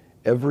on,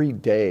 every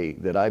day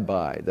that I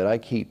buy, that I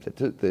keep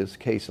this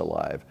case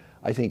alive,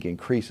 I think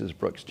increases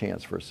Brooks'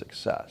 chance for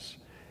success.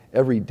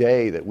 Every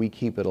day that we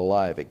keep it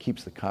alive, it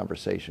keeps the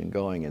conversation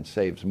going and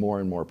saves more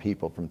and more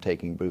people from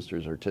taking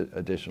boosters or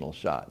additional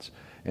shots.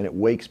 And it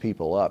wakes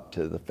people up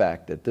to the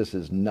fact that this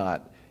is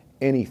not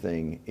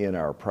anything in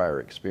our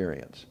prior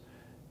experience,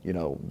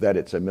 that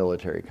it's a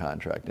military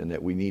contract, and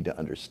that we need to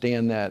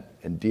understand that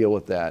and deal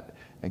with that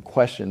and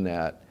question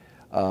that.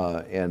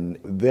 And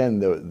then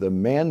the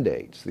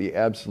mandates, the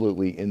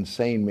absolutely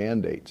insane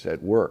mandates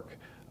at work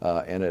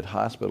and at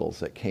hospitals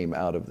that came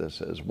out of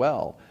this as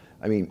well.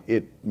 I mean,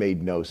 it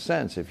made no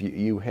sense. If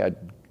you had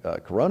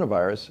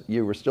coronavirus,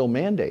 you were still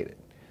mandated.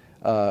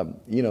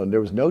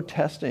 There was no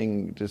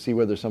testing to see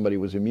whether somebody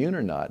was immune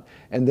or not.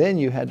 And then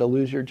you had to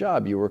lose your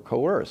job. You were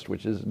coerced,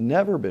 which has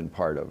never been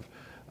part of,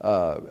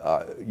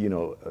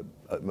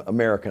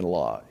 American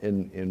law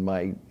in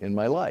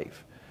my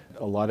life.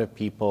 A lot of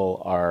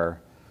people are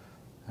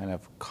kind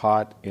of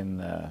caught in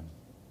a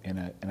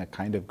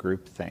kind of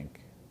groupthink.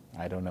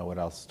 I don't know what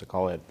else to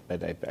call it,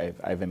 but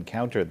I've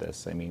encountered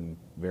this. I mean,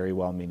 very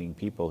well-meaning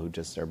people who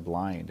just are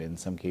blind, in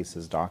some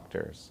cases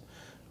doctors,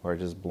 who are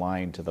just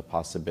blind to the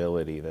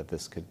possibility that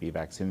this could be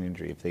vaccine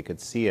injury. If they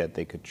could see it,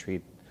 they could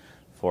treat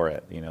for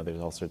it. There's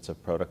all sorts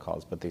of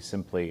protocols, but they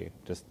simply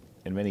just,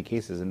 in many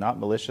cases, and not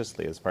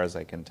maliciously as far as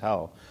I can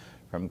tell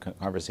from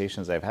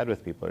conversations I've had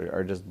with people,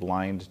 are just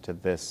blind to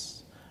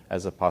this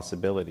as a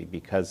possibility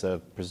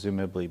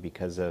presumably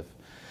because of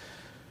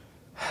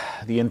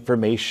the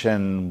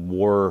information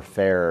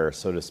warfare,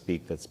 so to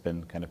speak, that's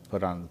been kind of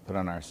put on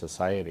our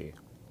society.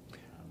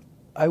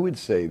 I would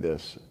say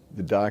this: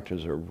 the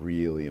doctors are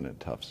really in a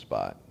tough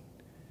spot.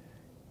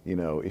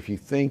 If you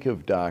think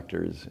of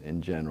doctors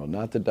in general,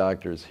 not the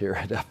doctors here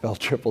at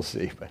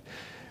FLCCC, but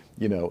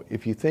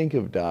if you think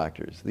of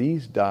doctors,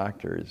 these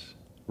doctors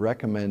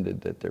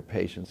recommended that their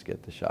patients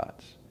get the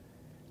shots.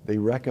 They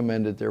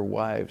recommended their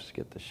wives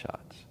get the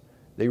shots.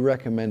 They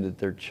recommended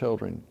their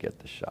children get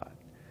the shot.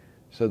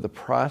 So the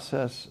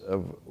process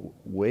of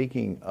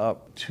waking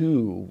up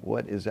to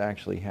what is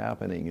actually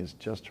happening is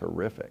just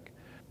horrific.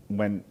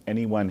 When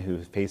anyone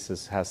who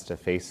has to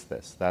face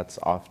this, that's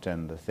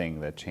often the thing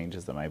that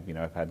changes them.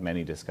 I've had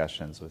many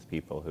discussions with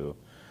people who,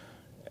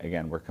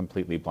 again, were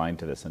completely blind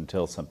to this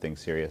until something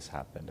serious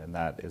happened, and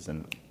that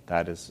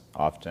is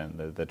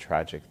often the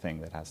tragic thing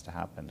that has to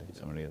happen.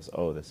 Somebody goes,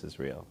 "Oh, this is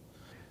real."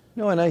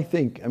 No, and I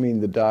think,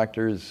 the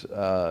doctors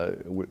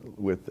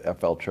with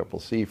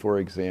FLCCC, for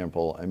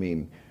example,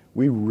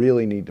 we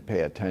really need to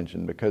pay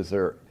attention, because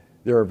there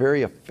are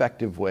very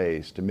effective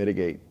ways to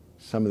mitigate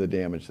some of the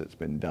damage that's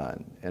been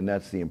done. And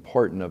that's the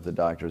importance of the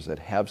doctors that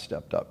have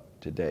stepped up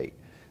to date,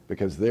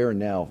 because they're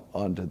now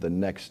on to the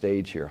next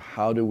stage here.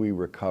 How do we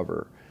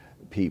recover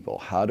people?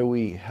 How do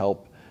we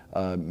help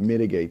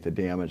mitigate the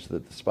damage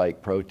that the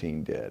spike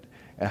protein did?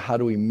 And how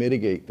do we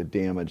mitigate the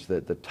damage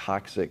that the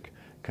toxic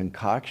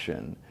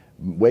concoction,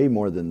 way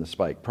more than the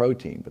spike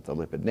protein, but the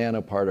lipid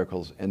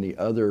nanoparticles and the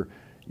other,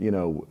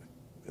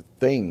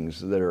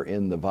 things that are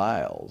in the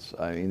vials.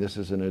 This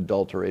is an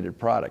adulterated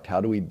product.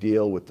 How do we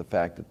deal with the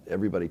fact that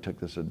everybody took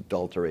this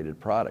adulterated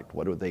product?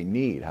 What do they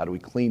need? How do we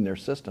clean their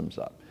systems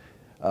up?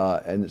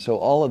 And so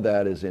all of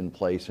that is in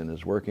place and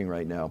is working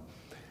right now.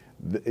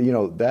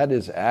 That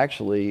is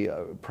actually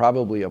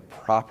probably a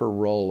proper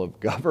role of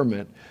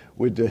government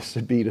would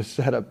just be to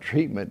set up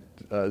treatment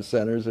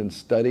centers and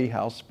study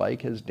how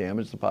spike has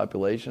damaged the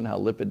population, how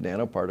lipid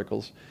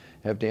nanoparticles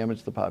have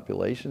damaged the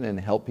population, and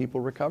help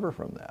people recover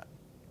from that.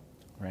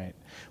 Right.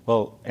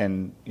 Well,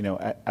 and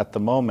at the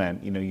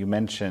moment, you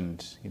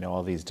mentioned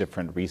all these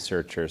different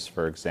researchers,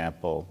 for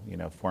example,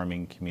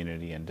 forming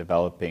community and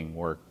developing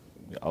work,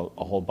 a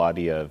whole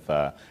body of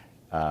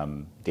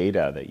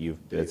data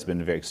that's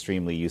been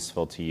extremely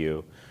useful to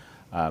you.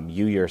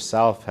 You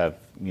yourself have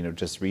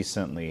just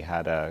recently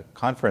had a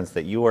conference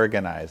that you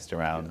organized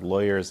around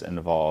lawyers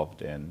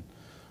involved in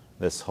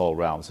this whole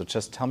realm. So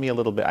just tell me a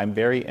little bit. I'm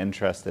very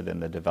interested in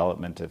the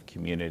development of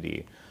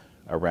community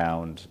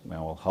around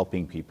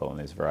helping people in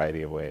this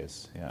variety of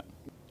ways. Yeah.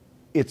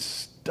 It's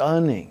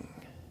stunning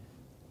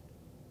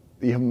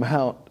the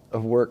amount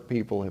of work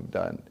people have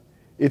done.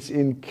 It's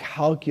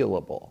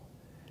incalculable.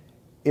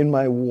 In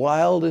my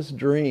wildest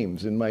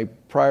dreams, in my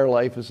prior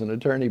life as an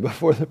attorney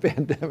before the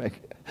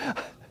pandemic,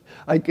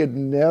 I could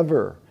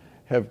never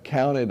have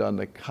counted on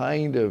the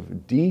kind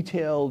of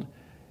detailed,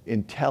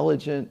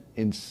 intelligent,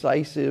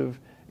 incisive,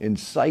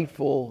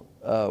 insightful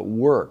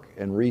work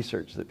and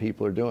research that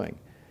people are doing.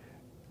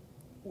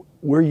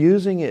 we're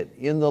using it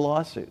in the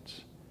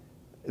lawsuits.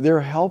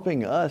 They're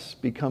helping us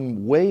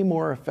become way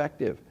more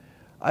effective.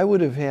 I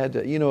would have had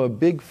to, a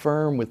big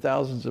firm with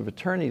thousands of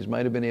attorneys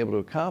might have been able to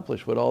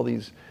accomplish what all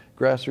these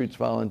grassroots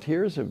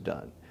volunteers have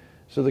done.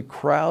 So the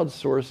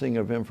crowdsourcing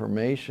of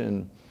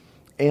information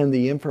and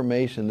the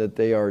information that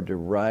they are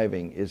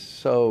deriving is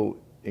so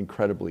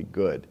incredibly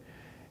good.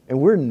 And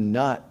we're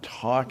not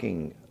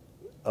talking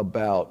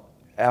about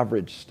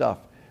average stuff.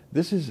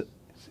 This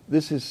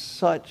is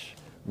such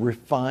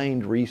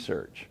refined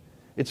research.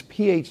 It's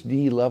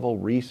PhD level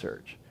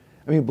research.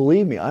 I mean,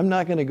 believe me, I'm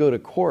not going to go to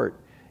court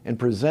and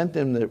present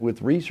them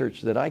with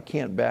research that I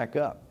can't back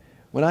up.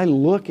 When I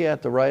look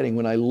at the writing,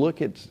 when I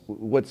look at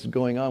what's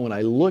going on, when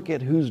I look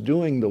at who's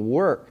doing the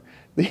work,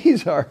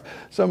 these are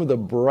some of the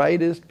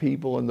brightest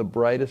people and the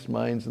brightest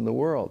minds in the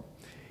world.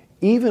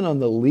 Even on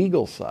the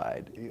legal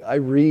side, I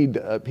read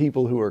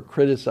people who are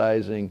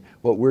criticizing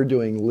what we're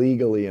doing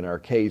legally in our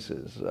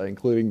cases,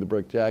 including the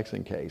Brooke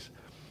Jackson case.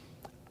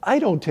 I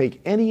don't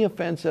take any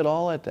offense at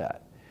all at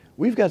that.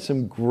 We've got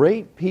some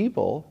great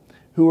people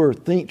who are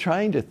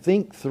trying to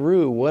think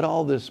through what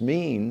all this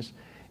means,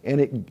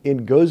 and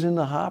it goes in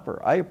the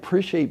hopper. I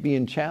appreciate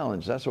being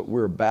challenged. That's what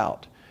we're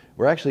about.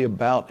 We're actually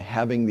about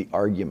having the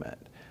argument,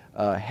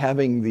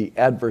 having the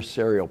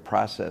adversarial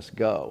process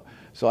go.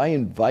 So I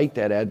invite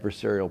that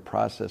adversarial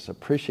process,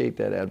 appreciate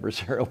that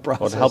adversarial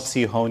process. Well, it helps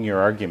you hone your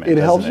argument. It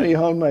helps me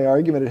hone my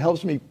argument. It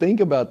helps me think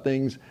about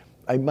things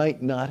I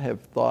might not have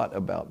thought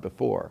about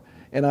before.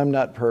 And I'm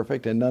not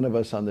perfect, and none of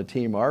us on the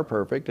team are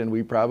perfect, and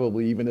we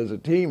probably, even as a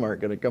team,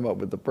 aren't going to come up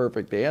with the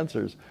perfect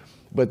answers.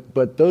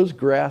 But those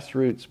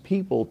grassroots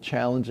people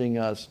challenging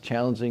us,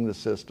 challenging the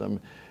system,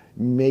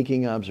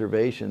 making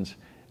observations,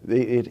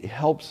 it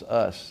helps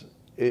us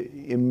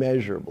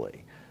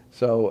immeasurably.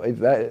 So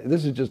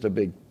this is just a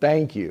big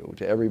thank you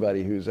to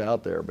everybody who's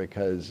out there,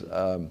 because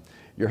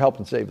you're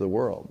helping save the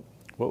world.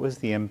 What was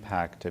the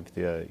impact of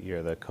the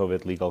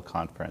COVID legal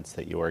conference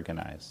that you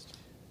organized?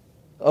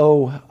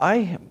 Oh,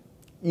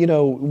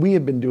 we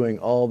have been doing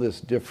all this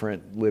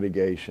different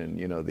litigation,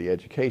 the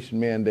education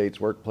mandates,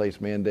 workplace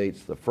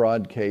mandates, the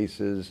fraud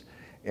cases,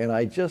 and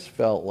I just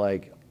felt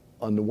like,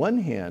 on the one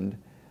hand,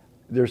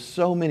 there's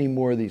so many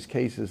more of these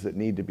cases that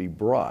need to be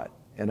brought,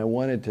 and I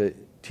wanted to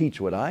teach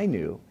what I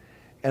knew.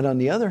 And on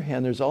the other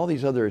hand, there's all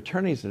these other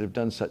attorneys that have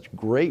done such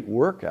great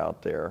work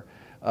out there,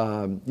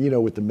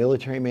 with the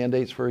military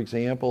mandates, for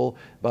example,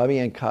 Bobby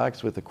Ann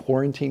Cox with the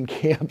quarantine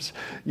camps,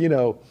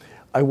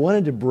 I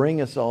wanted to bring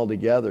us all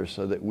together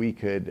so that we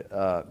could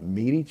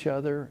meet each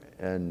other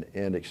and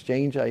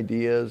exchange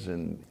ideas.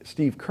 And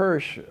Steve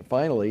Kirsch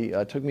finally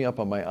took me up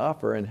on my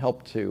offer and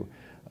helped to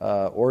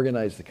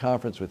organize the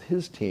conference with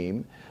his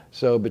team.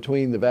 So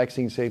between the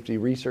Vaccine Safety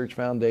Research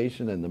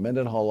Foundation and the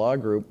Mendenhall Law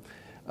Group,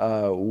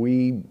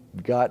 we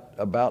got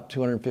about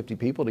 250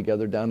 people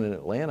together down in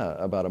Atlanta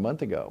about a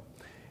month ago.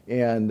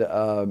 And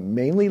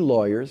mainly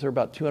lawyers, there were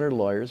about 200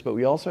 lawyers, but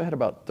we also had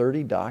about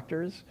 30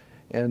 doctors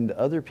and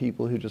other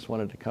people who just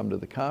wanted to come to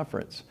the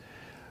conference.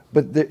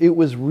 But it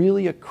was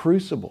really a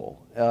crucible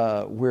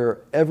where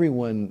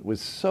everyone was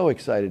so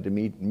excited to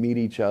meet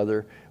each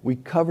other. We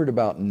covered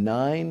about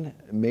 9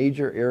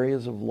 major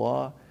areas of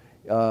law.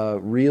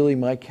 Really,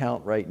 my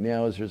count right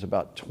now is there's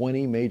about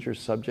 20 major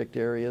subject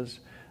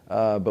areas,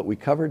 but we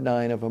covered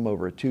 9 of them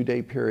over a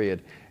 2-day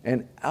period.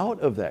 And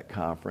out of that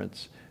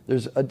conference,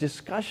 there's a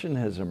discussion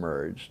has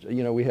emerged.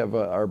 We have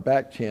our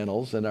back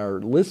channels and our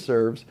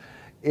listservs.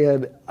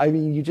 And I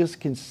mean, you just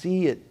can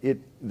see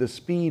the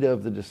speed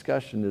of the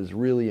discussion is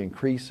really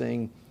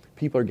increasing.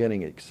 People are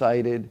getting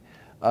excited.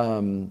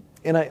 And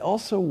I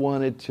also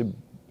wanted to,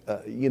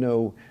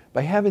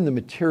 by having the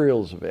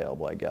materials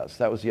available, I guess,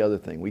 that was the other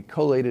thing. We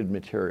collated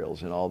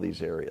materials in all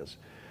these areas.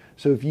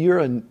 So if you're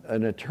an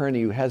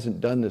attorney who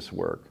hasn't done this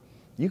work,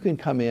 you can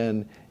come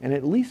in and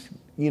at least,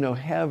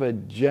 have a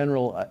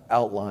general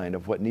outline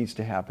of what needs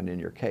to happen in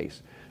your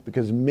case.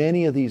 Because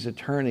many of these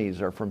attorneys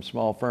are from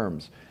small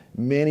firms.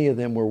 Many of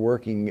them were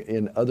working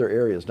in other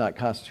areas, not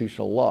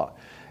constitutional law.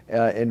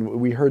 And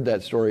we heard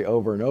that story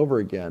over and over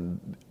again.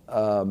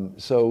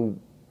 So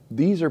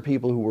these are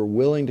people who were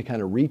willing to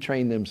kind of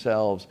retrain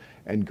themselves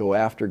and go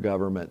after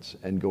governments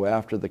and go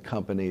after the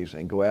companies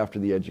and go after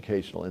the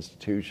educational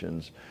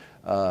institutions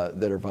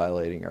that are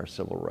violating our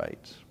civil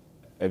rights.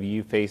 Have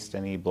you faced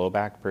any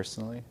blowback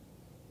personally?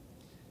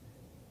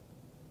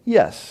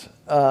 Yes.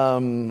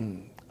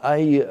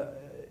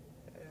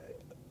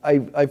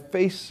 I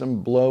faced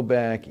some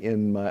blowback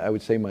in I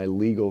would say my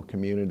legal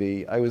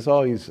community. I was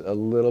always a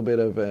little bit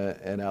of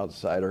an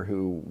outsider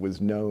who was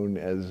known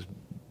as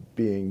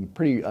being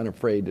pretty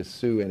unafraid to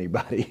sue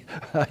anybody,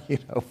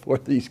 for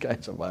these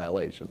kinds of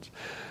violations.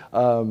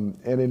 And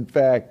in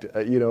fact,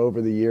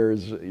 over the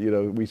years,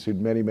 we sued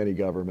many, many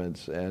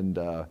governments and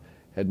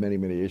had many,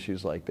 many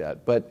issues like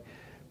that. But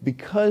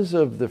because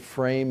of the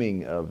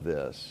framing of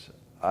this,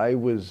 I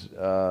was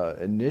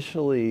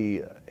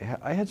initially,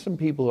 I had some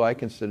people who I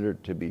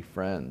considered to be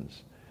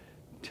friends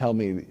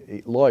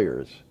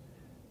lawyers,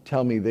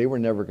 tell me they were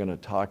never going to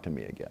talk to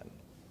me again.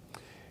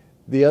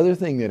 The other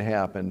thing that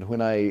happened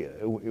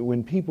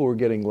when people were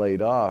getting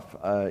laid off,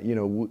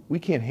 we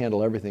can't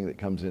handle everything that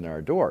comes in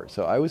our door.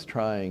 So I was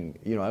trying,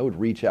 I would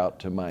reach out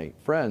to my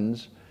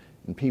friends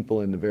and people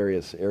in the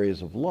various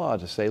areas of law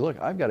to say, look,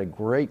 I've got a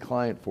great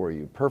client for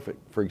you. Perfect,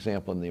 for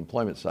example, in the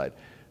employment side.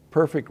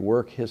 Perfect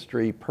work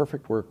history,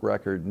 perfect work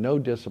record, no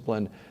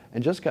discipline,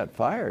 and just got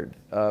fired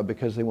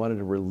because they wanted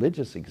a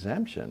religious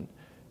exemption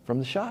from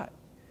the shot.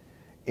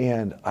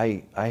 And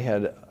I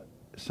had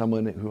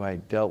someone who I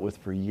dealt with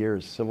for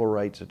years, civil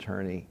rights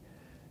attorney,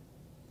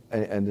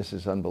 and this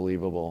is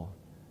unbelievable,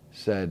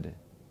 said,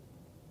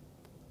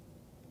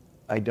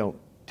 I don't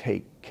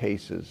take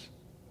cases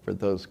for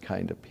those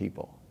kind of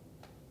people.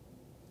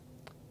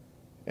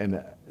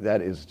 And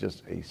that is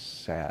just a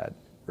sad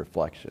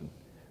reflection,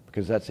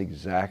 because that's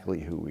exactly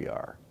who we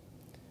are.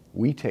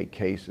 We take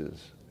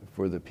cases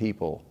for the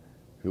people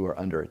who are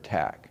under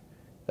attack.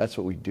 That's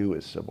what we do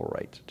as civil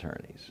rights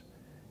attorneys.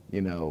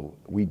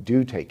 We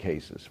do take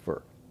cases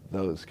for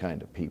those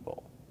kind of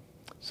people.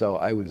 So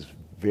I was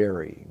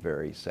very,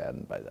 very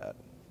saddened by that.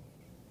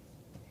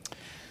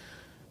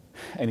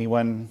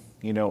 Anyone,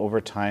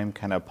 over time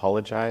kind of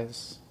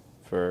apologize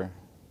for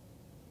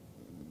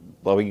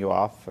blowing you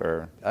off?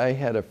 Or I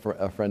had a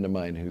friend of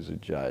mine who's a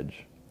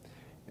judge,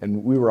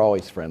 and we were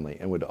always friendly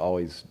and would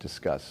always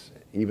discuss,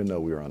 even though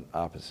we were on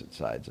opposite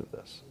sides of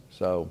this.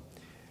 So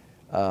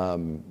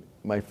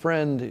my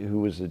friend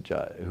who is a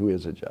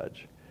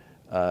judge,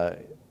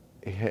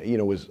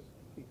 was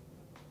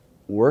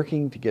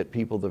working to get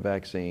people the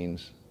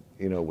vaccines,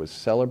 was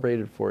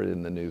celebrated for it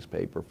in the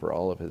newspaper for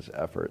all of his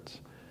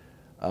efforts.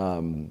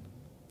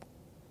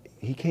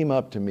 He came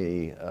up to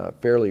me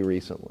fairly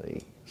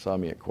recently, saw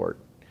me at court,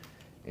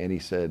 and he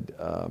said,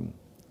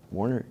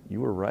 Warner, you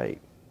were right.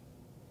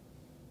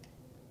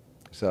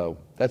 So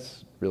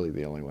that's really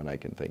the only one I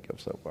can think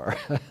of so far.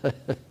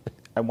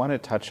 I want to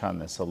touch on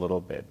this a little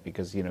bit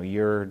because,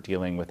 you're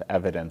dealing with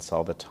evidence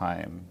all the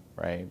time,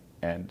 right?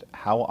 And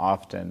how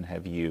often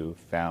have you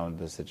found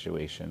the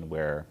situation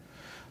where,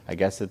 I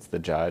guess it's the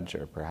judge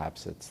or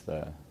perhaps it's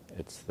the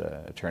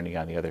attorney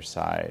on the other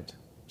side,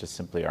 just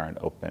simply aren't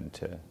open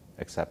to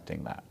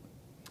accepting that?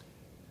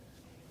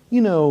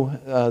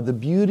 The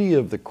beauty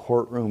of the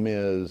courtroom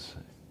is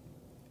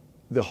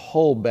the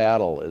whole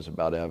battle is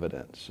about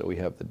evidence. So we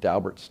have the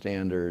Daubert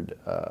standard,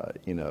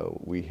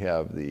 we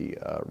have the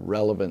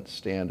relevance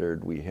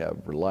standard, we have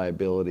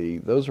reliability.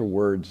 Those are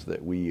words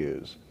that we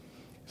use.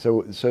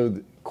 So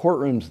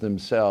courtrooms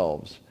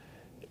themselves,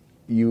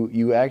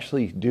 you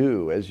actually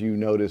do, as you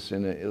notice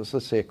in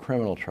let's say a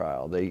criminal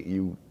trial,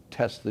 you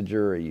test the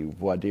jury, you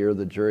voir dire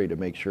the jury to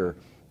make sure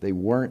they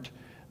weren't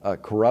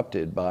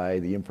corrupted by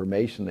the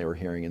information they were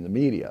hearing in the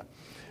media.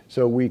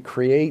 So we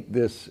create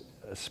this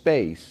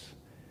space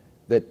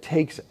that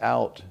takes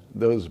out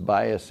those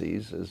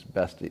biases as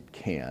best it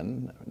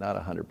can, not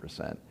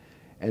 100%,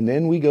 and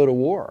then we go to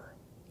war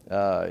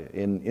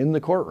in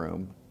the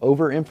courtroom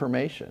over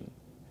information,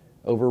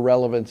 over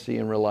relevancy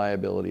and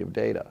reliability of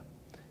data.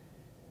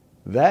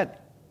 That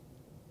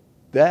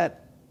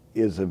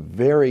is a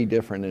very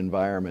different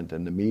environment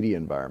than the media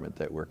environment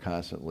that we're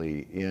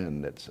constantly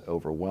in, that's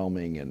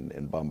overwhelming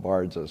and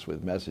bombards us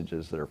with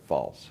messages that are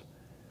false.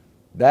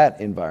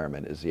 That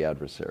environment is the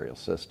adversarial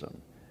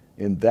system.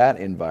 In that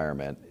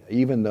environment,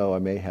 even though I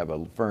may have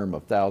a firm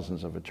of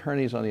thousands of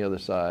attorneys on the other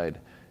side,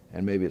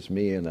 and maybe it's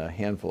me and a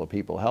handful of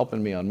people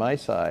helping me on my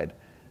side,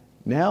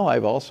 now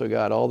I've also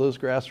got all those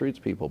grassroots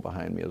people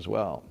behind me as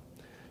well.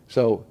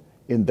 So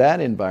in that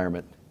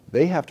environment,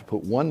 they have to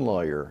put one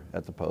lawyer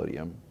at the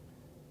podium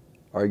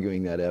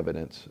arguing that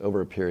evidence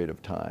over a period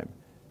of time.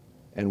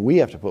 And we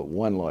have to put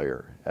one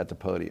lawyer at the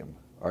podium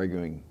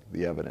arguing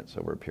the evidence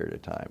over a period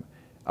of time.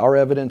 Our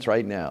evidence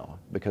right now,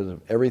 because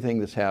of everything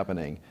that's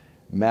happening,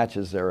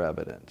 matches their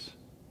evidence,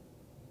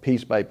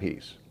 piece by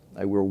piece.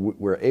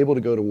 We're able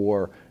to go to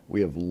war.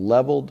 We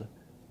level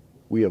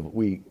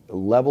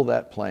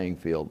that playing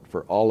field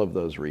for all of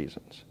those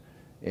reasons.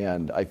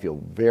 And I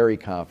feel very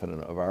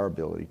confident of our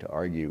ability to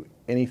argue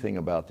anything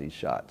about these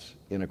shots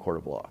in a court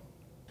of law.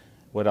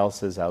 What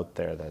else is out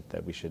there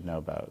that we should know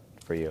about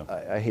for you?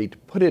 I hate to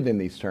put it in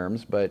these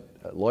terms, but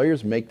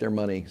lawyers make their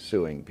money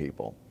suing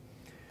people.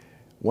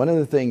 One of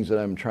the things that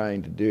I'm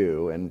trying to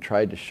do and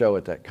tried to show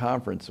at that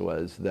conference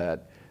was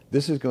that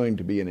this is going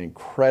to be an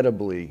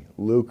incredibly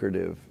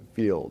lucrative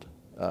field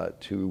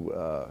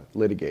to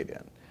litigate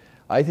in.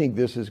 I think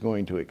this is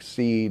going to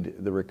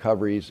exceed the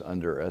recoveries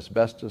under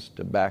asbestos,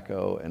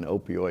 tobacco, and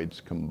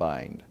opioids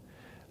combined.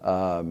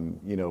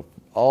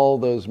 All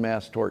those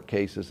mass tort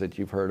cases that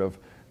you've heard of,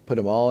 put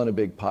them all in a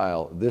big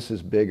pile. This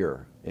is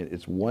bigger.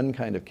 It's one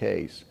kind of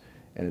case,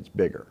 and it's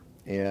bigger.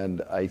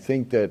 And I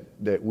think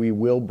that we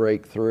will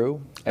break through.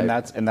 And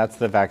that's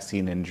the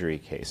vaccine injury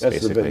case,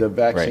 that's basically. The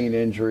vaccine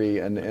injury,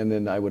 and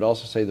then I would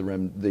also say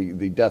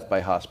the death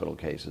by hospital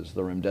cases,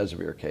 the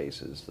remdesivir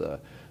cases,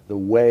 the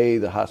way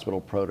the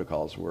hospital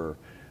protocols were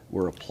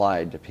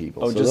applied to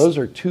people. So those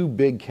are two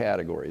big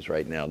categories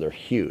right now. They're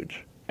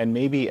huge. And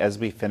maybe as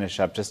we finish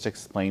up, just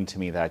explain to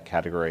me that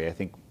category. I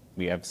think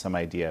we have some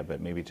idea,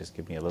 but maybe just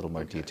give me a little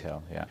more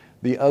detail. Yeah.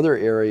 The other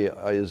area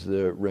is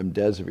the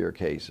remdesivir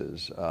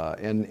cases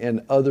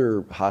and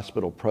other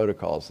hospital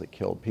protocols that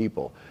killed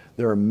people.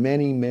 There are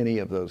many, many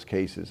of those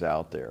cases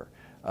out there.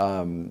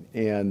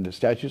 And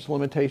statutes of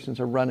limitations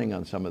are running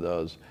on some of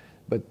those.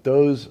 But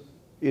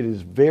it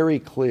is very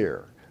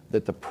clear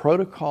that the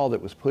protocol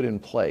that was put in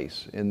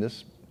place in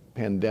this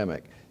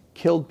pandemic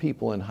killed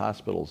people in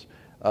hospitals.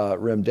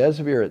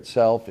 Remdesivir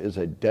itself is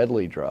a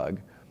deadly drug.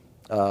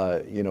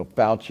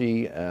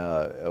 Fauci,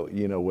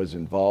 was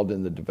involved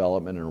in the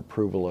development and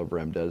approval of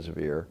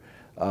remdesivir.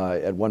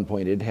 At one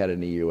point it had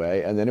an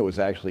EUA, and then it was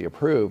actually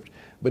approved.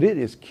 But it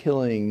is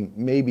killing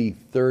maybe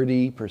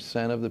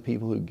 30% of the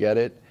people who get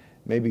it,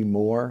 maybe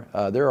more.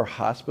 There are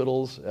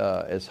hospitals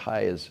as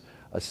high as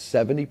a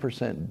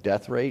 70%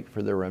 death rate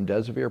for their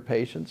remdesivir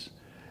patients.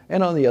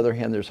 And on the other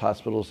hand, there's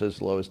hospitals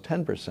as low as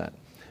 10%.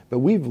 But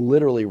we've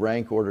literally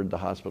rank ordered the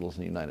hospitals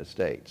in the United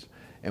States.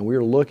 And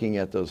we're looking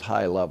at those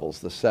high levels,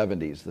 the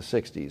 70s, the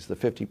 60s, the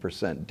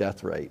 50%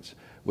 death rates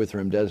with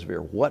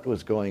remdesivir. What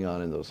was going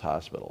on in those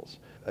hospitals?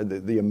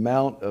 The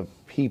amount of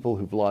people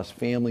who've lost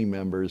family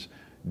members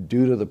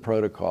due to the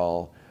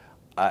protocol,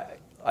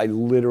 I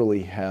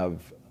literally have,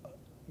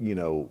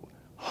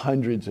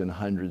 hundreds and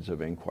hundreds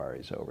of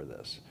inquiries over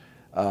this.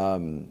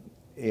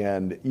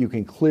 And you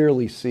can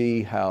clearly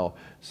see how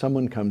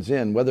someone comes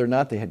in, whether or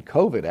not they had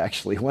COVID,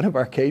 actually. One of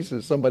our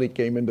cases, somebody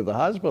came into the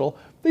hospital,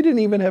 they didn't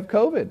even have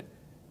COVID,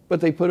 but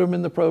they put them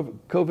in the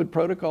COVID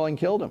protocol and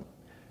killed them.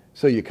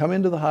 So you come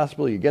into the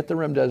hospital, you get the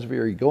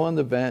remdesivir, you go on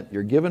the vent,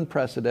 you're given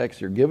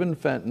Precedex, you're given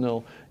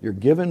fentanyl, you're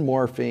given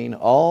morphine,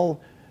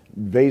 all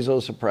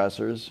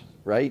vasosuppressors,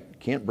 right?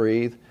 Can't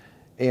breathe.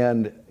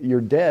 And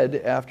you're dead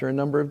after a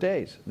number of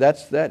days.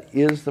 That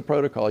is the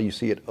protocol. You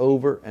see it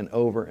over and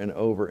over and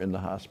over in the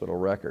hospital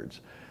records.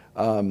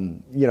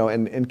 And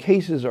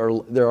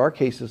there are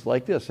cases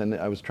like this, and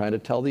I was trying to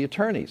tell the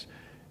attorneys.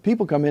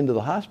 People come into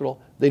the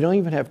hospital, they don't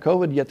even have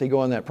COVID, yet they go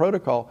on that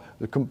protocol.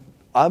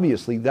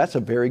 Obviously, that's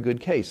a very good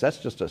case. That's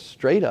just a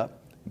straight up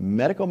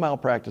medical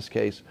malpractice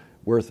case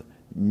worth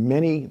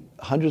many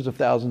hundreds of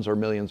thousands or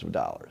millions of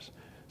dollars.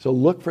 So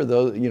look for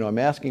those, I'm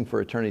asking for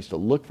attorneys to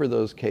look for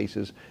those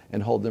cases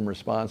and hold them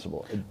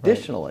responsible.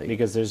 Additionally, right.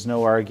 Because there's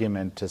no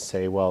argument to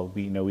say, well,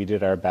 we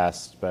did our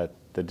best, but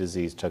the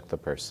disease took the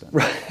person.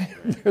 Right.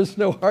 There's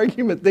no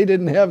argument. They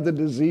didn't have the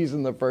disease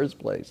in the first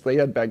place. They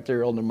had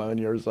bacterial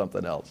pneumonia or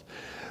something else.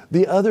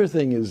 The other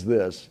thing is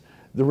this,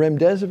 the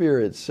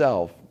remdesivir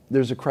itself,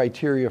 there's a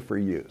criteria for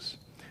use.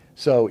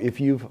 So if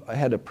you've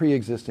had a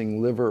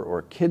pre-existing liver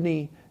or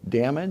kidney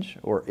damage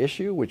or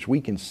issue, which we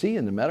can see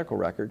in the medical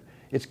record,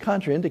 it's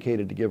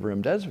contraindicated to give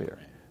remdesivir.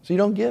 So you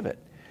don't give it.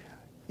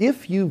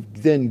 If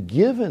you've then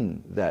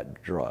given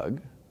that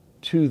drug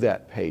to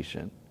that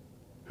patient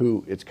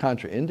who it's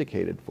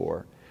contraindicated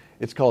for,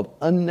 it's called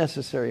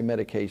unnecessary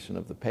medication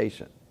of the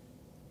patient.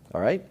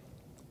 All right?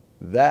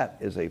 That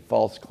is a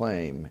false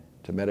claim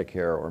to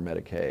Medicare or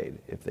Medicaid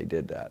if they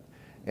did that.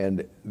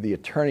 And the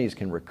attorneys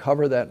can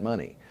recover that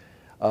money.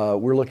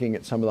 We're looking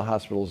at some of the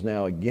hospitals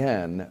now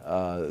again.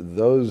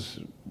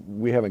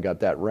 We haven't got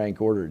that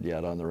rank ordered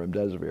yet on the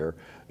remdesivir,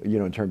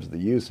 in terms of the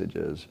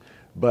usages.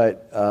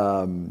 But,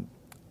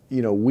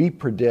 we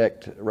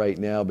predict right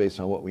now, based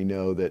on what we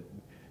know, that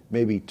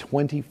maybe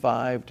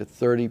 25 to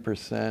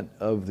 30%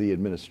 of the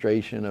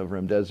administration of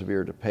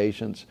remdesivir to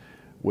patients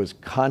was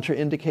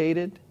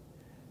contraindicated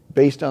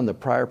based on the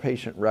prior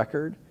patient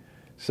record.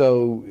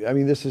 So,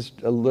 this is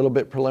a little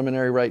bit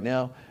preliminary right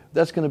now.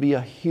 That's going to be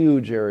a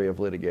huge area of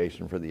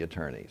litigation for the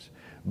attorneys,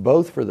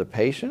 both for the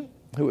patient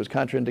who was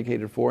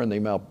contraindicated for and they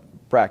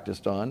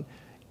malpracticed on,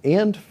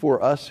 and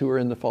for us who are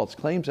in the False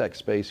Claims Act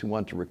space who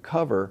want to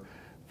recover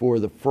for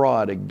the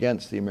fraud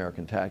against the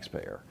American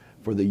taxpayer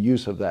for the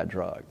use of that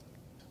drug.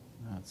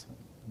 That's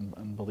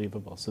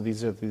unbelievable. So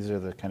these are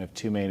the kind of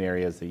two main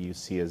areas that you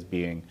see as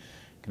being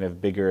kind of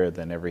bigger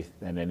than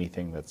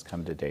anything that's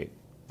come to date.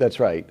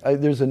 That's right.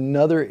 There's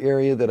another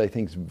area that I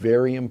think is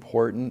very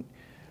important.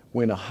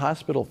 When a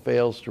hospital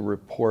fails to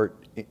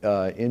report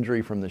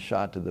injury from the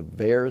shot to the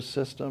VAERS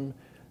system,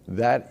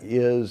 that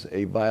is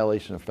a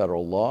violation of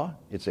federal law.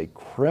 It's a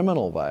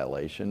criminal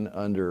violation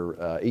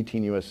under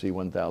 18 U.S.C.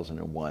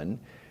 1001.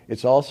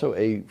 It's also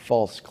a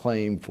false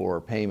claim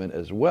for payment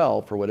as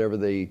well for whatever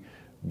they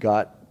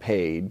got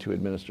paid to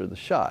administer the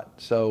shot.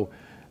 So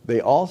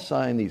they all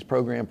sign these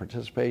program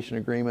participation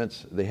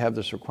agreements. They have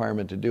this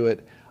requirement to do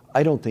it.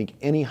 I don't think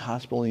any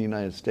hospital in the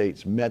United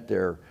States met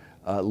their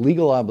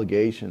legal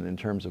obligation in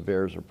terms of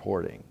VAERS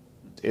reporting.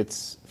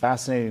 It's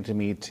fascinating to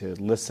me to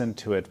listen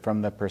to it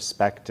from the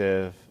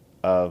perspective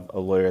of a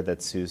lawyer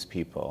that sues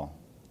people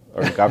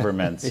or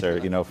governments or,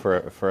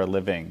 for a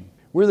living.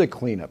 We're the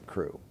cleanup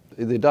crew.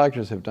 The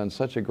doctors have done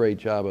such a great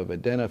job of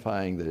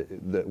identifying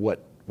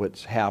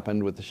what's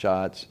happened with the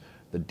shots,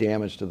 the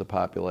damage to the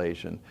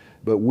population,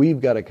 but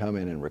we've got to come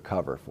in and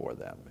recover for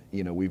them.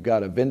 We've got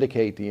to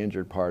vindicate the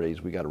injured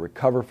parties, we've got to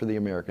recover for the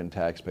American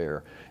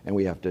taxpayer, and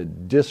we have to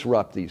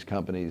disrupt these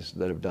companies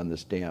that have done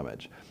this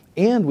damage.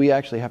 And we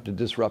actually have to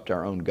disrupt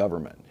our own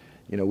government.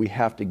 We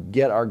have to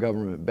get our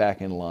government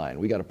back in line.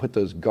 We got to put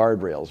those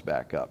guardrails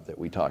back up that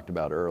we talked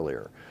about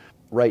earlier.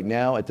 Right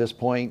now, at this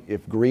point,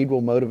 if greed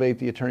will motivate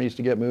the attorneys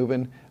to get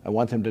moving, I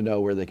want them to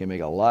know where they can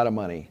make a lot of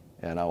money,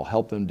 and I will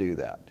help them do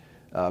that.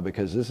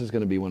 Because this is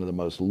going to be one of the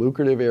most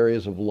lucrative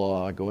areas of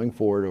law going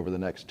forward over the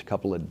next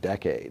couple of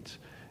decades.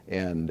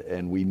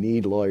 And we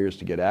need lawyers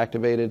to get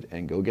activated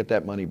and go get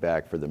that money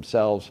back for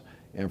themselves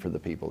and for the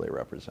people they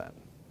represent.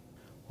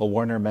 Well,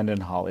 Warner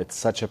Mendenhall, it's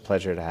such a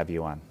pleasure to have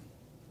you on.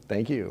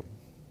 Thank you.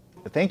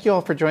 Thank you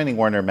all for joining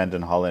Warner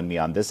Mendenhall and me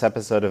on this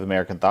episode of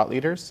American Thought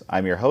Leaders.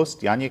 I'm your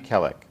host, Yanya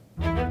Kellick.